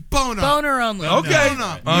send it, bone up. Boner only. Okay. Bone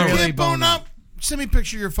up. All You right. can't bone up. Send me a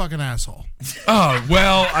picture of your fucking asshole. Oh,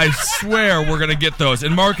 well, I swear we're going to get those.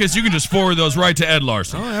 And Marcus, you can just forward those right to Ed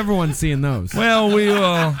Larson. Oh, everyone's seeing those. Well, we will.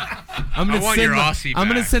 I'm gonna I want send your them- Aussie I'm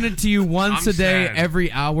gonna back. send it to you once I'm a day, sad.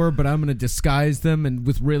 every hour, but I'm gonna disguise them and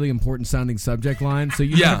with really important sounding subject lines, so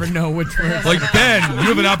you Yeah. never know which one. Like, Ben, you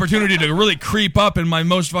have an opportunity to really creep up in my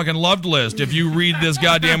most fucking loved list if you read this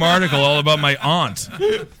goddamn article all about my aunt.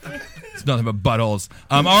 It's nothing but buttholes.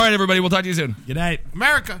 All right, everybody, we'll talk to you soon. Good night.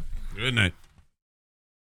 America. Good night.